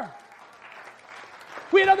 $1.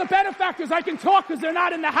 We had other benefactors. I can talk because they're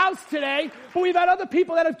not in the house today, but we've had other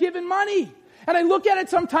people that have given money. And I look at it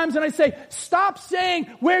sometimes and I say, stop saying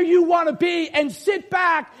where you want to be and sit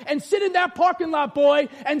back and sit in that parking lot, boy,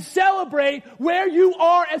 and celebrate where you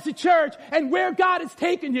are as a church and where God has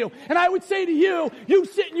taken you. And I would say to you, you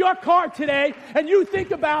sit in your car today and you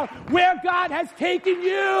think about where God has taken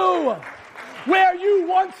you, where you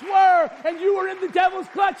once were and you were in the devil's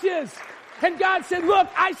clutches. And God said, look,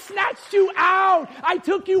 I snatched you out. I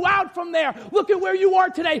took you out from there. Look at where you are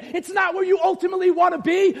today. It's not where you ultimately want to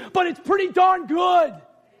be, but it's pretty darn good.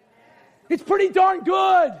 It's pretty darn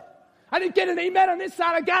good. I didn't get an amen on this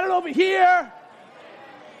side. I got it over here.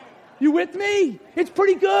 You with me? It's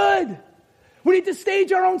pretty good. We need to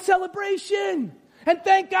stage our own celebration and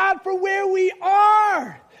thank God for where we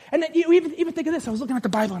are. And then you even think of this. I was looking at the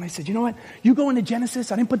Bible and I said, you know what? You go into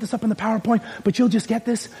Genesis. I didn't put this up in the PowerPoint, but you'll just get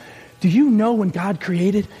this. Do you know when God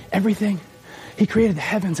created everything? He created the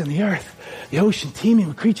heavens and the earth, the ocean teeming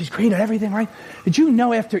with creatures, created everything, right? Did you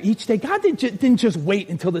know after each day, God didn't just wait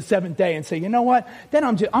until the seventh day and say, you know what? Then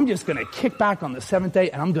I'm just going to kick back on the seventh day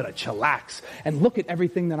and I'm going to chillax and look at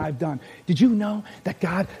everything that I've done. Did you know that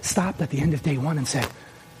God stopped at the end of day 1 and said,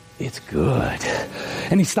 it's good.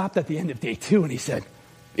 And he stopped at the end of day 2 and he said,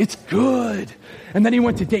 it's good. And then he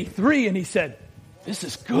went to day 3 and he said, this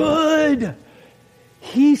is good.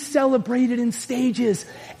 He celebrated in stages.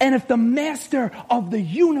 And if the master of the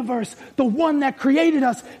universe, the one that created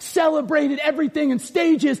us, celebrated everything in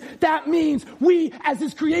stages, that means we as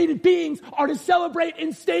his created beings are to celebrate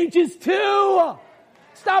in stages too.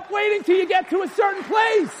 Stop waiting till you get to a certain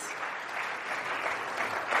place.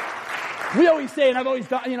 We always say, and I've always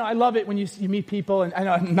done, I love it when you meet people, and I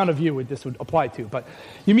know none of you this would apply to, but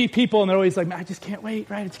you meet people and they're always like, man, I just can't wait,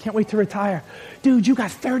 right? I just can't wait to retire. Dude, you got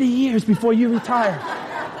 30 years before you retire.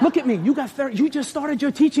 Look at me. You just started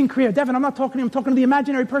your teaching career. Devin, I'm not talking to you. I'm talking to the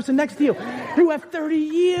imaginary person next to you. You have 30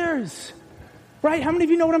 years. Right? How many of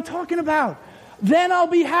you know what I'm talking about? Then I'll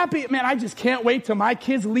be happy. Man, I just can't wait till my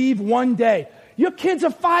kids leave one day. Your kids are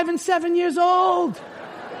 5 and 7 years old.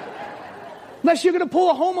 Unless you're going to pull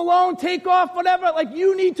a Home Alone, take off, whatever. Like,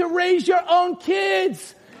 you need to raise your own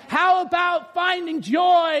kids. How about finding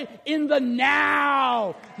joy in the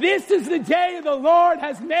now? This is the day the Lord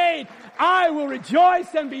has made. I will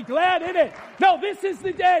rejoice and be glad in it. No, this is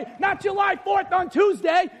the day, not July 4th on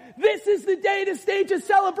Tuesday. This is the day to stage a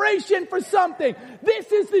celebration for something.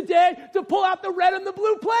 This is the day to pull out the red and the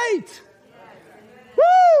blue plate.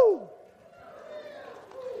 Woo!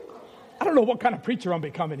 I don't know what kind of preacher I'm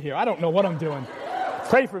becoming here. I don't know what I'm doing.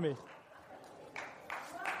 Pray for me.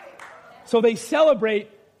 So they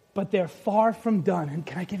celebrate, but they're far from done. And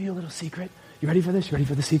can I give you a little secret? You ready for this? You ready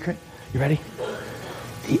for the secret? You ready?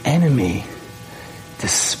 The enemy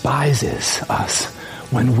despises us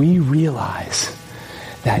when we realize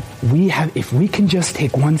that if we can just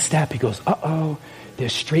take one step, he goes, they're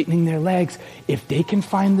straightening their legs. If they can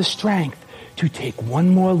find the strength to take one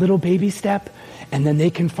more little baby step, and then they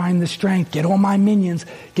can find the strength, get all my minions,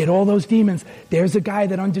 get all those demons. There's a guy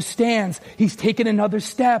that understands. He's taken another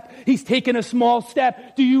step. He's taken a small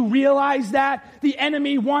step. Do you realize that? The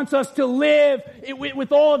enemy wants us to live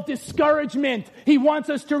with all of discouragement. He wants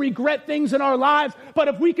us to regret things in our lives. But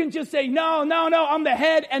if we can just say, no, I'm the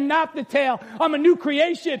head and not the tail. I'm a new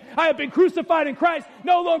creation. I have been crucified in Christ.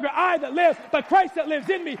 No longer I that live, but Christ that lives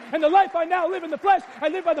in me. And the life I now live in the flesh, I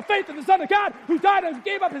live by the faith of the Son of God who died and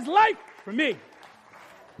gave up his life for me.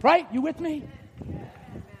 Right? You with me?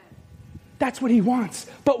 That's what he wants.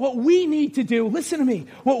 But what we need to do, listen to me,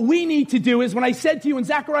 what we need to do is when I said to you in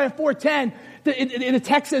Zechariah 4:10, the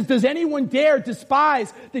text says, does anyone dare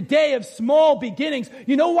despise the day of small beginnings?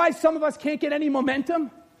 You know why some of us can't get any momentum?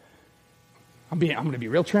 I'm going to be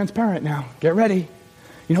real transparent now. Get ready.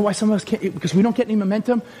 You know why some of us can't? Because we don't get any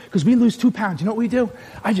momentum? Because we lose 2 pounds. You know what we do?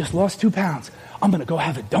 I just lost 2 pounds. I'm going to go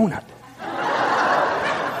have a donut.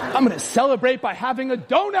 I'm going to celebrate by having a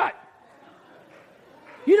donut.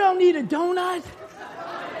 You don't need a donut.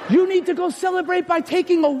 You need to go celebrate by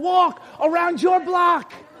taking a walk around your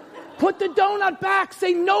block. Put the donut back.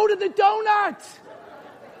 Say no to the donut.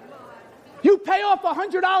 You pay off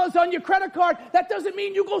 $100 on your credit card. That doesn't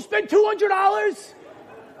mean you go spend $200.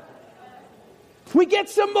 We get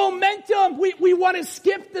some momentum. We want to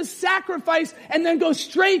skip the sacrifice and then go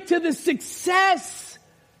straight to the success.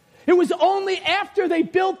 It was only after they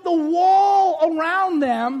built the wall around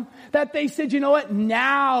them that they said, you know what?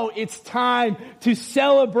 Now it's time to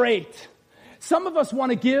celebrate. Some of us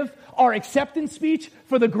want to give our acceptance speech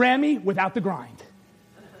for the Grammy without the grind.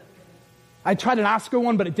 I tried an Oscar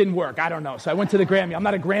one, but it didn't work. I don't know. So I went to the Grammy. I'm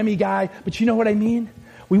not a Grammy guy, but you know what I mean?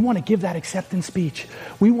 We want to give that acceptance speech.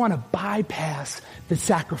 We want to bypass the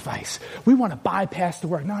sacrifice. We want to bypass the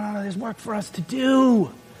work. No, there's work for us to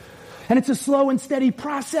do. And it's a slow and steady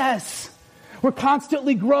process. We're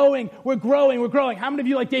constantly growing. We're growing. How many of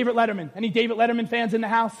you like David Letterman? Any David Letterman fans in the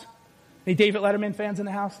house? Any David Letterman fans in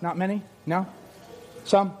the house? Not many? No?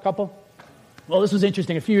 Some? Couple? Well, this was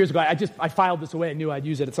interesting. A few years ago, I filed this away. I knew I'd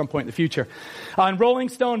use it at some point in the future. On Rolling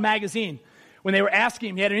Stone magazine, when they were asking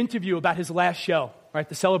him, he had an interview about his last show, right?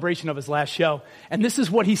 The celebration of his last show. And this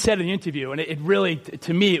is what he said in the interview. And it really,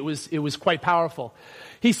 to me, it was quite powerful.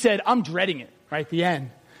 He said, I'm dreading it, right? The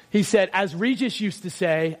end. He said, as Regis used to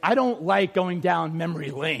say, I don't like going down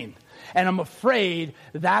memory lane. And I'm afraid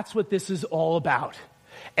that's what this is all about.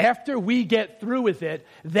 After we get through with it,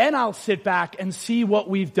 then I'll sit back and see what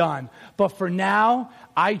we've done. But for now,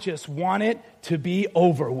 I just want it to be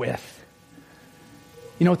over with.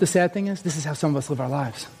 You know what the sad thing is? This is how some of us live our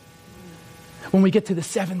lives. When we get to the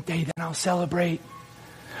 7th day, then I'll celebrate.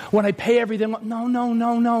 When I pay everything, no.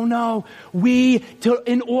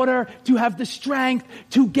 In order to have the strength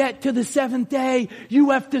to get to the 7th day, you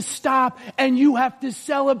have to stop and you have to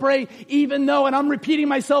celebrate, even though, and I'm repeating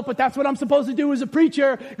myself, but that's what I'm supposed to do as a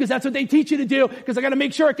preacher, because that's what they teach you to do, because I got to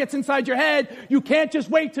make sure it gets inside your head. You can't just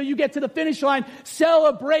wait till you get to the finish line.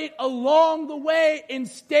 Celebrate along the way in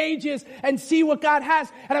stages and see what God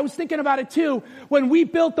has. And I was thinking about it too, when we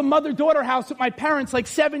built the mother-daughter house with my parents like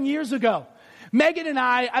 7 years ago. Megan and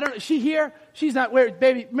I don't know, is she here? She's not, where,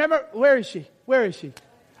 baby, remember, where is she?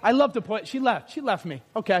 I love to point, she left me.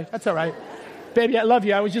 Okay, that's all right. Baby, I love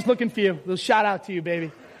you. I was just looking for you. A little shout out to you, baby.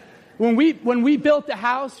 When we built the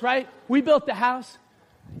house, right?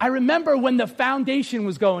 I remember when the foundation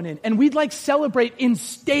was going in, and we'd like celebrate in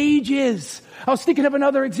stages. I was thinking of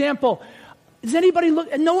another example. Does anybody look,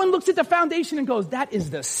 and no one looks at the foundation and goes, that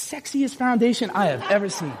is the sexiest foundation I have ever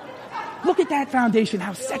seen. Look at that foundation,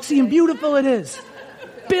 how sexy and beautiful it is.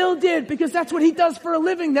 Build it, because that's what he does for a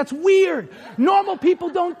living. That's weird. Normal people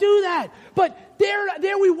don't do that. But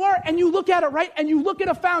there we were, and you look at it, right? And you look at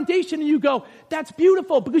a foundation and you go, that's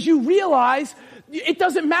beautiful, because you realize it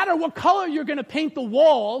doesn't matter what color you're going to paint the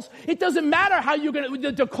walls. It doesn't matter how you're going to,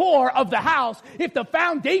 the decor of the house. If the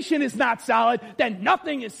foundation is not solid, then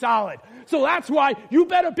nothing is solid. So that's why you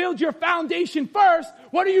better build your foundation first.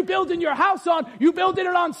 What are you building your house on? You building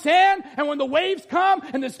it on sand, and when the waves come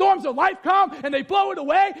and the storms of life come and they blow it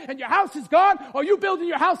away and your house is gone, or are you building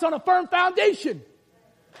your house on a firm foundation?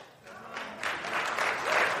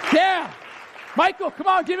 Yeah. Michael, come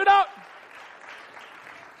on, give it up.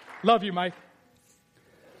 Love you, Mike.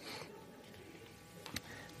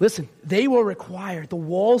 Listen, they were required. The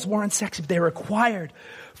walls weren't sexy. They were required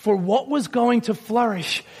for what was going to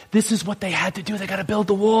flourish. This is what they had to do. They got to build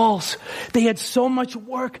the walls. They had so much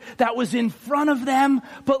work that was in front of them.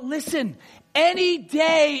 But listen, any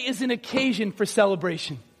day is an occasion for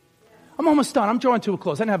celebration. I'm almost done. I'm drawing to a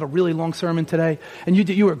close. I didn't have a really long sermon today. And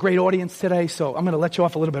you were a great audience today, so I'm going to let you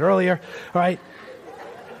off a little bit earlier. All right?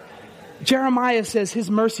 Jeremiah says his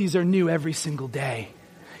mercies are new every single day.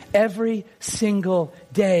 Every single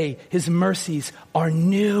day, his mercies are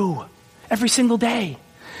new. Every single day.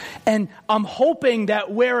 And I'm hoping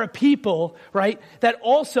that we're a people, right, that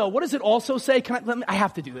also, what does it also say? I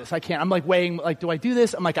have to do this. I can't. I'm like weighing, like, do I do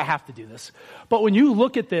this? I'm like, I have to do this. But when you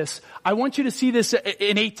look at this, I want you to see this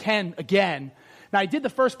in 8:10 again. Now, I did the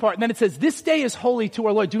first part, and then it says, this day is holy to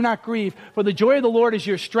our Lord. Do not grieve, for the joy of the Lord is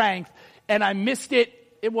your strength. And I missed it.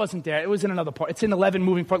 It wasn't there. It was in another part. It's in 11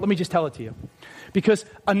 moving forward. Let me just tell it to you. Because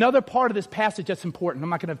another part of this passage that's important, I'm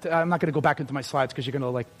not going to go back into my slides because you're going to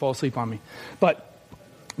like fall asleep on me. But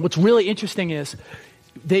what's really interesting is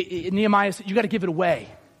Nehemiah said, you got to give it away.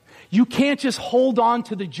 You can't just hold on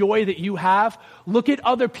to the joy that you have. Look at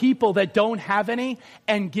other people that don't have any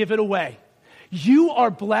and give it away. You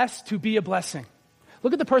are blessed to be a blessing.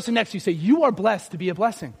 Look at the person next to you. Say, you are blessed to be a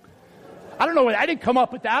blessing. I don't know. I didn't come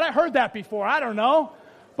up with that. I heard that before. I don't know.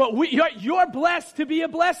 But you're blessed to be a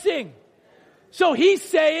blessing. So he's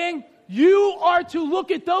saying you are to look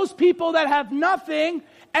at those people that have nothing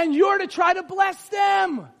and you're to try to bless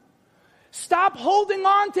them. Stop holding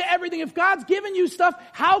on to everything. If God's given you stuff,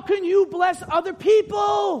 how can you bless other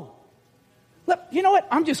people? Look, you know what?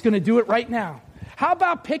 I'm just going to do it right now. How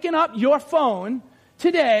about picking up your phone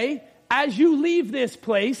today as you leave this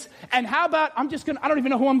place? And how about I don't even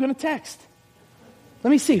know who I'm going to text. Let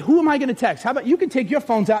me see. Who am I going to text? How about you can take your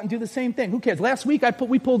phones out and do the same thing? Who cares? Last week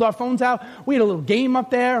we pulled our phones out. We had a little game up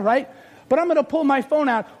there, right? But I'm going to pull my phone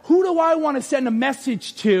out. Who do I want to send a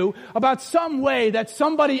message to about some way that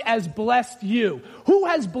somebody has blessed you? Who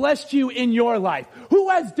has blessed you in your life? Who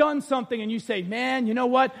has done something and you say, man, you know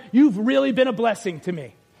what? You've really been a blessing to me.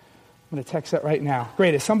 I'm going to text that right now.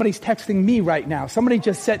 Great. If somebody's texting me right now, somebody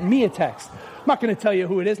just sent me a text. I'm not going to tell you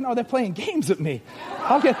who it is. No, they're playing games with me.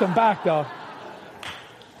 I'll get them back though.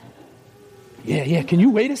 Yeah. Can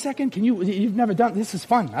you wait a second? You've never done, this is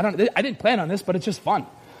fun. I didn't plan on this, but it's just fun.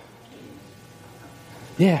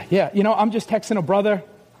 Yeah. You know, I'm just texting a brother.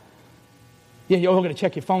 Yeah, you're all going to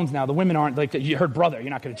check your phones now. The women aren't like, you heard brother,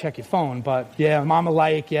 you're not going to check your phone. But yeah, mama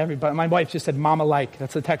like, yeah, everybody. My wife just said mama like.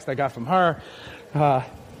 That's the text I got from her.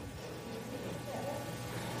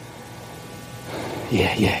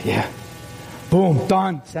 Yeah. Boom,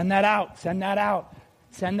 done. Send that out. Send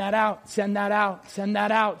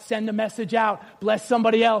the message out. Bless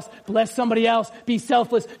somebody else. Be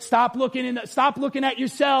selfless. Stop looking at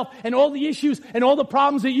yourself and all the issues and all the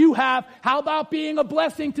problems that you have. How about being a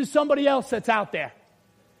blessing to somebody else that's out there?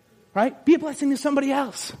 Right? Be a blessing to somebody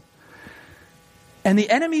else. And the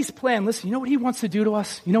enemy's plan, listen, you know what he wants to do to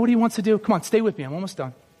us? You know what he wants to do? Come on, stay with me. I'm almost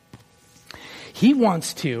done. He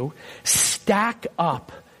wants to stack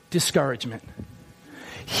up discouragement.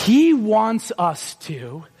 He wants us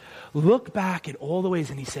to look back at all the ways,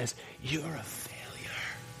 and he says, you're a failure.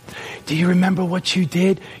 Do you remember what you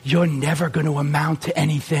did? You're never going to amount to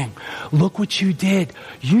anything. Look what you did.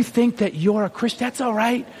 You think that you're a Christian? That's all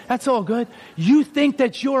right. That's all good. You think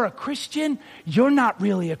that you're a Christian? You're not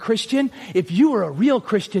really a Christian. If you were a real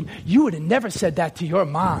Christian, you would have never said that to your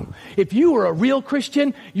mom. If you were a real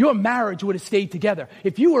Christian, your marriage would have stayed together.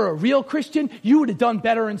 If you were a real Christian, you would have done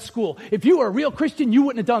better in school. If you were a real Christian, you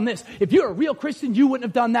wouldn't have done this. If you're a real Christian, you wouldn't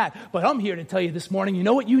have done that. But I'm here to tell you this morning, you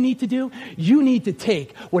know what you need to do? You need to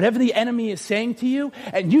take what whatever the enemy is saying to you,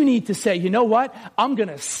 and you need to say, you know what? I'm going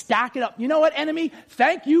to stack it up. You know what, enemy?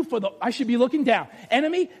 Thank you for I should be looking down.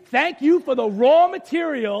 Enemy, thank you for the raw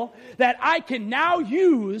material that I can now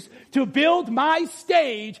use to build my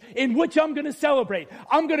stage in which I'm going to celebrate.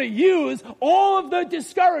 I'm going to use all of the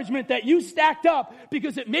discouragement that you stacked up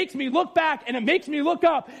because it makes me look back and it makes me look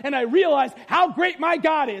up, and I realize how great my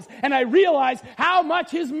God is, and I realize how much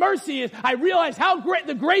His mercy is. I realize how great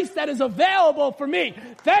the grace that is available for me.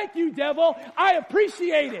 Thank you, devil. I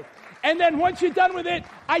appreciate it. And then once you're done with it,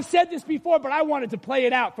 I said this before, but I wanted to play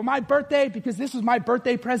it out. For my birthday, because this was my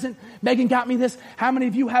birthday present, Megan got me this. How many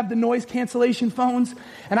of you have the noise cancellation phones?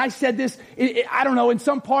 And I said this, I don't know, in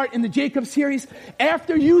some part in the Jacob series.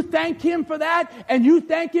 After you thank Him for that, and you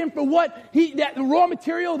thank Him for the raw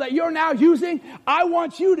material that you're now using, I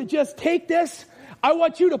want you to just take this. I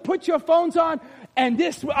want you to put your phones on, and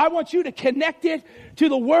I want you to connect it to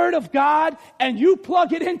the Word of God, and you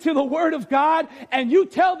plug it into the Word of God, and you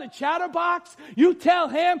tell the chatterbox, you tell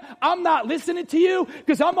him, I'm not listening to you,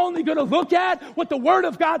 because I'm only going to look at what the Word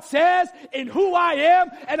of God says in who I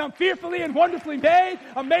am, and I'm fearfully and wonderfully made.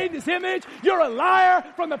 I'm made in His image. You're a liar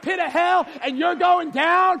from the pit of hell, and you're going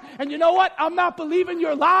down, and you know what? I'm not believing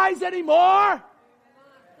your lies anymore.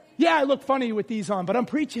 Yeah, I look funny with these on, but I'm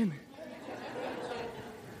preaching.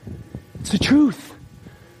 It's the truth.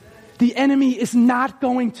 The enemy is not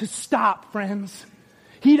going to stop, friends.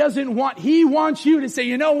 He wants you to say,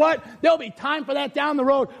 you know what? There'll be time for that down the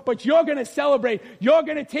road, but you're going to celebrate. You're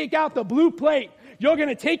going to take out the blue plate. You're going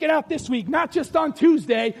to take it out this week, not just on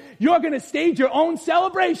Tuesday. You're going to stage your own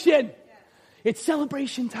celebration. It's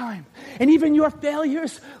celebration time. And even your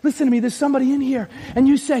failures, listen to me, there's somebody in here, and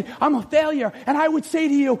you say, I'm a failure. And I would say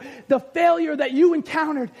to you, the failure that you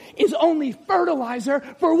encountered is only fertilizer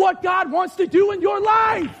for what God wants to do in your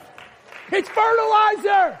life. It's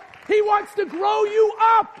fertilizer. He wants to grow you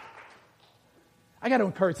up. I got to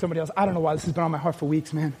encourage somebody else. I don't know why this has been on my heart for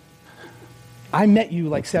weeks, man. I met you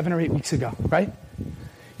like 7 or 8 weeks ago, right?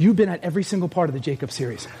 You've been at every single part of the Jacob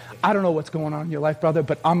series. I don't know what's going on in your life, brother,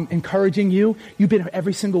 but I'm encouraging you. You've been here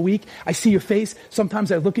every single week. I see your face.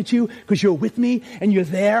 Sometimes I look at you because you're with me and you're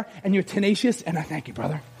there and you're tenacious. And I thank you,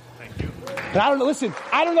 brother. Thank you. But I don't know, listen,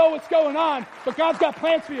 I don't know what's going on, but God's got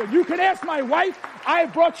plans for you. You can ask my wife. I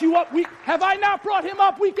have brought you up have I not brought him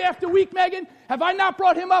up week after week, Megan? Have I not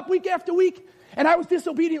brought him up week after week? And I was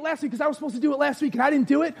disobedient last week because I was supposed to do it last week and I didn't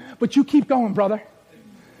do it. But you keep going, brother.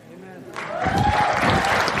 Amen.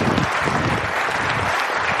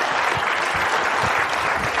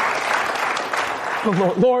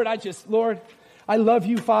 Oh, Lord, I love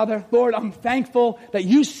you, Father. Lord, I'm thankful that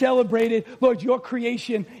you celebrated, Lord, your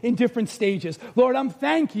creation in different stages. Lord, I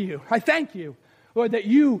thank you, Lord, that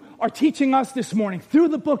you are teaching us this morning through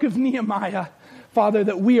the book of Nehemiah, Father,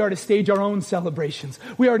 that we are to stage our own celebrations.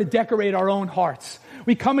 We are to decorate our own hearts.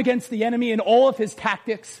 We come against the enemy in all of his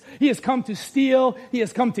tactics. He has come to steal, he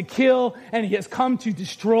has come to kill, and he has come to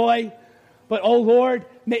destroy. But, oh Lord,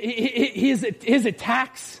 his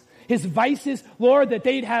attacks, his vices, Lord, that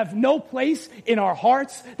they'd have no place in our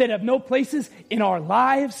hearts, they'd have no places in our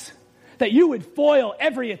lives, that you would foil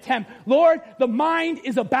every attempt. Lord, the mind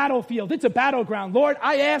is a battlefield. It's a battleground. Lord,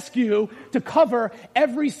 I ask you to cover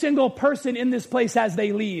every single person in this place as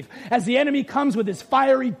they leave, as the enemy comes with his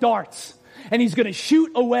fiery darts, and he's going to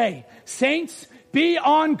shoot away. Saints, be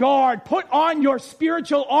on guard. Put on your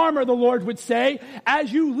spiritual armor, the Lord would say,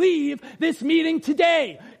 as you leave this meeting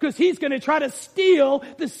today. Because he's going to try to steal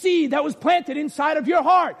the seed that was planted inside of your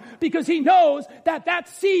heart. Because he knows that that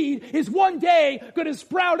seed is one day going to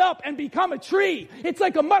sprout up and become a tree. It's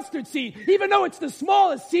like a mustard seed. Even though it's the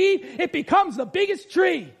smallest seed, it becomes the biggest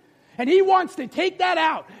tree. And he wants to take that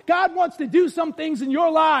out. God wants to do some things in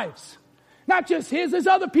your lives. Not just his, there's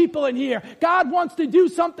other people in here. God wants to do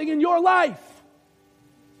something in your life.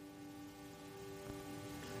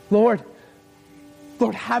 Lord,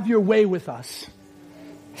 have your way with us.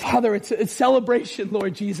 Father, it's a celebration,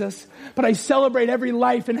 Lord Jesus. But I celebrate every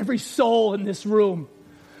life and every soul in this room.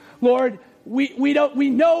 Lord, we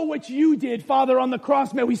know what you did, Father, on the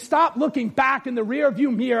cross. May we stop looking back in the rear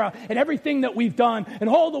view mirror at everything that we've done and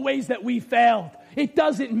all the ways that we failed. It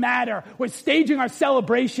doesn't matter. We're staging our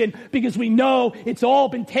celebration because we know it's all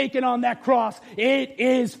been taken on that cross. It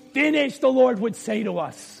is finished, the Lord would say to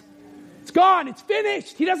us. It's gone. It's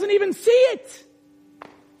finished. He doesn't even see it.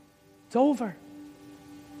 It's over.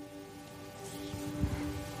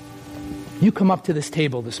 You come up to this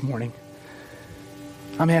table this morning.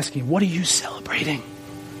 I'm asking, what are you celebrating?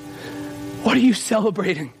 What are you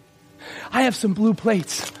celebrating? I have some blue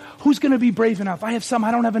plates. Who's going to be brave enough? I have some.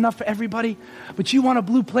 I don't have enough for everybody. But you want a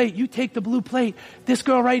blue plate. You take the blue plate. This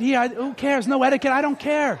girl right here, who cares? No etiquette. I don't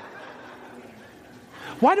care.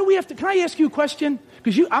 Why do we have to? Can I ask you a question?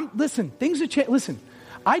 Because listen, things are changing. Listen,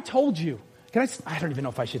 I told you. I don't even know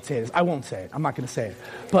if I should say this. I won't say it. I'm not going to say it.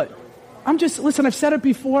 But listen, I've said it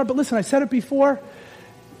before.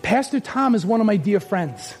 Pastor Tom is one of my dear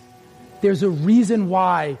friends. There's a reason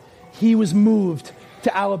why he was moved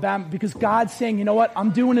to Alabama, because God's saying, you know what? I'm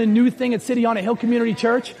doing a new thing at City on a Hill Community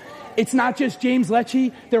Church. It's not just James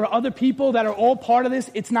Lecce. There are other people that are all part of this.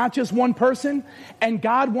 It's not just one person. And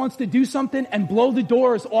God wants to do something and blow the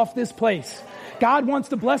doors off this place. God wants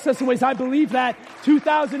to bless us in ways. I believe that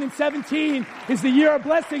 2017 is the year of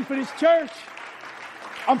blessing for this church.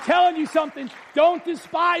 I'm telling you something. Don't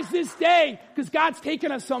despise this day, because God's taking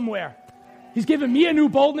us somewhere. He's given me a new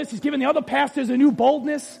boldness. He's given the other pastors a new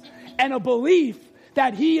boldness and a belief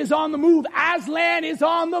that he is on the move. Aslan is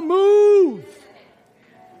on the move.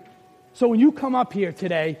 So when you come up here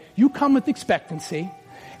today, you come with expectancy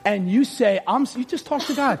and you say, you just talk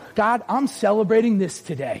to God. God, I'm celebrating this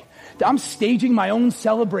today. I'm staging my own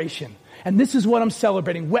celebration. And this is what I'm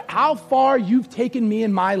celebrating. How far you've taken me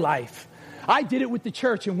in my life. I did it with the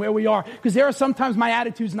church and where we are. Because there are sometimes my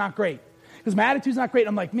attitude's not great. Because my attitude's not great.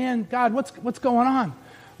 I'm like, man, God, what's going on?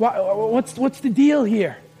 What's the deal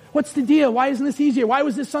here? What's the deal? Why isn't this easier? Why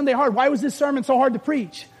was this Sunday hard? Why was this sermon so hard to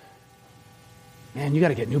preach? Man, you got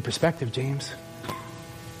to get new perspective, James.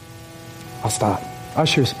 I'll stop.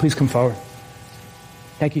 Ushers, please come forward.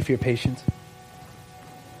 Thank you for your patience.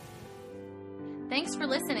 Thanks for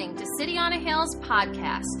listening to City on a Hill's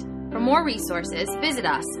podcast. For more resources, visit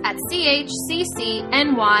us at chccny.com.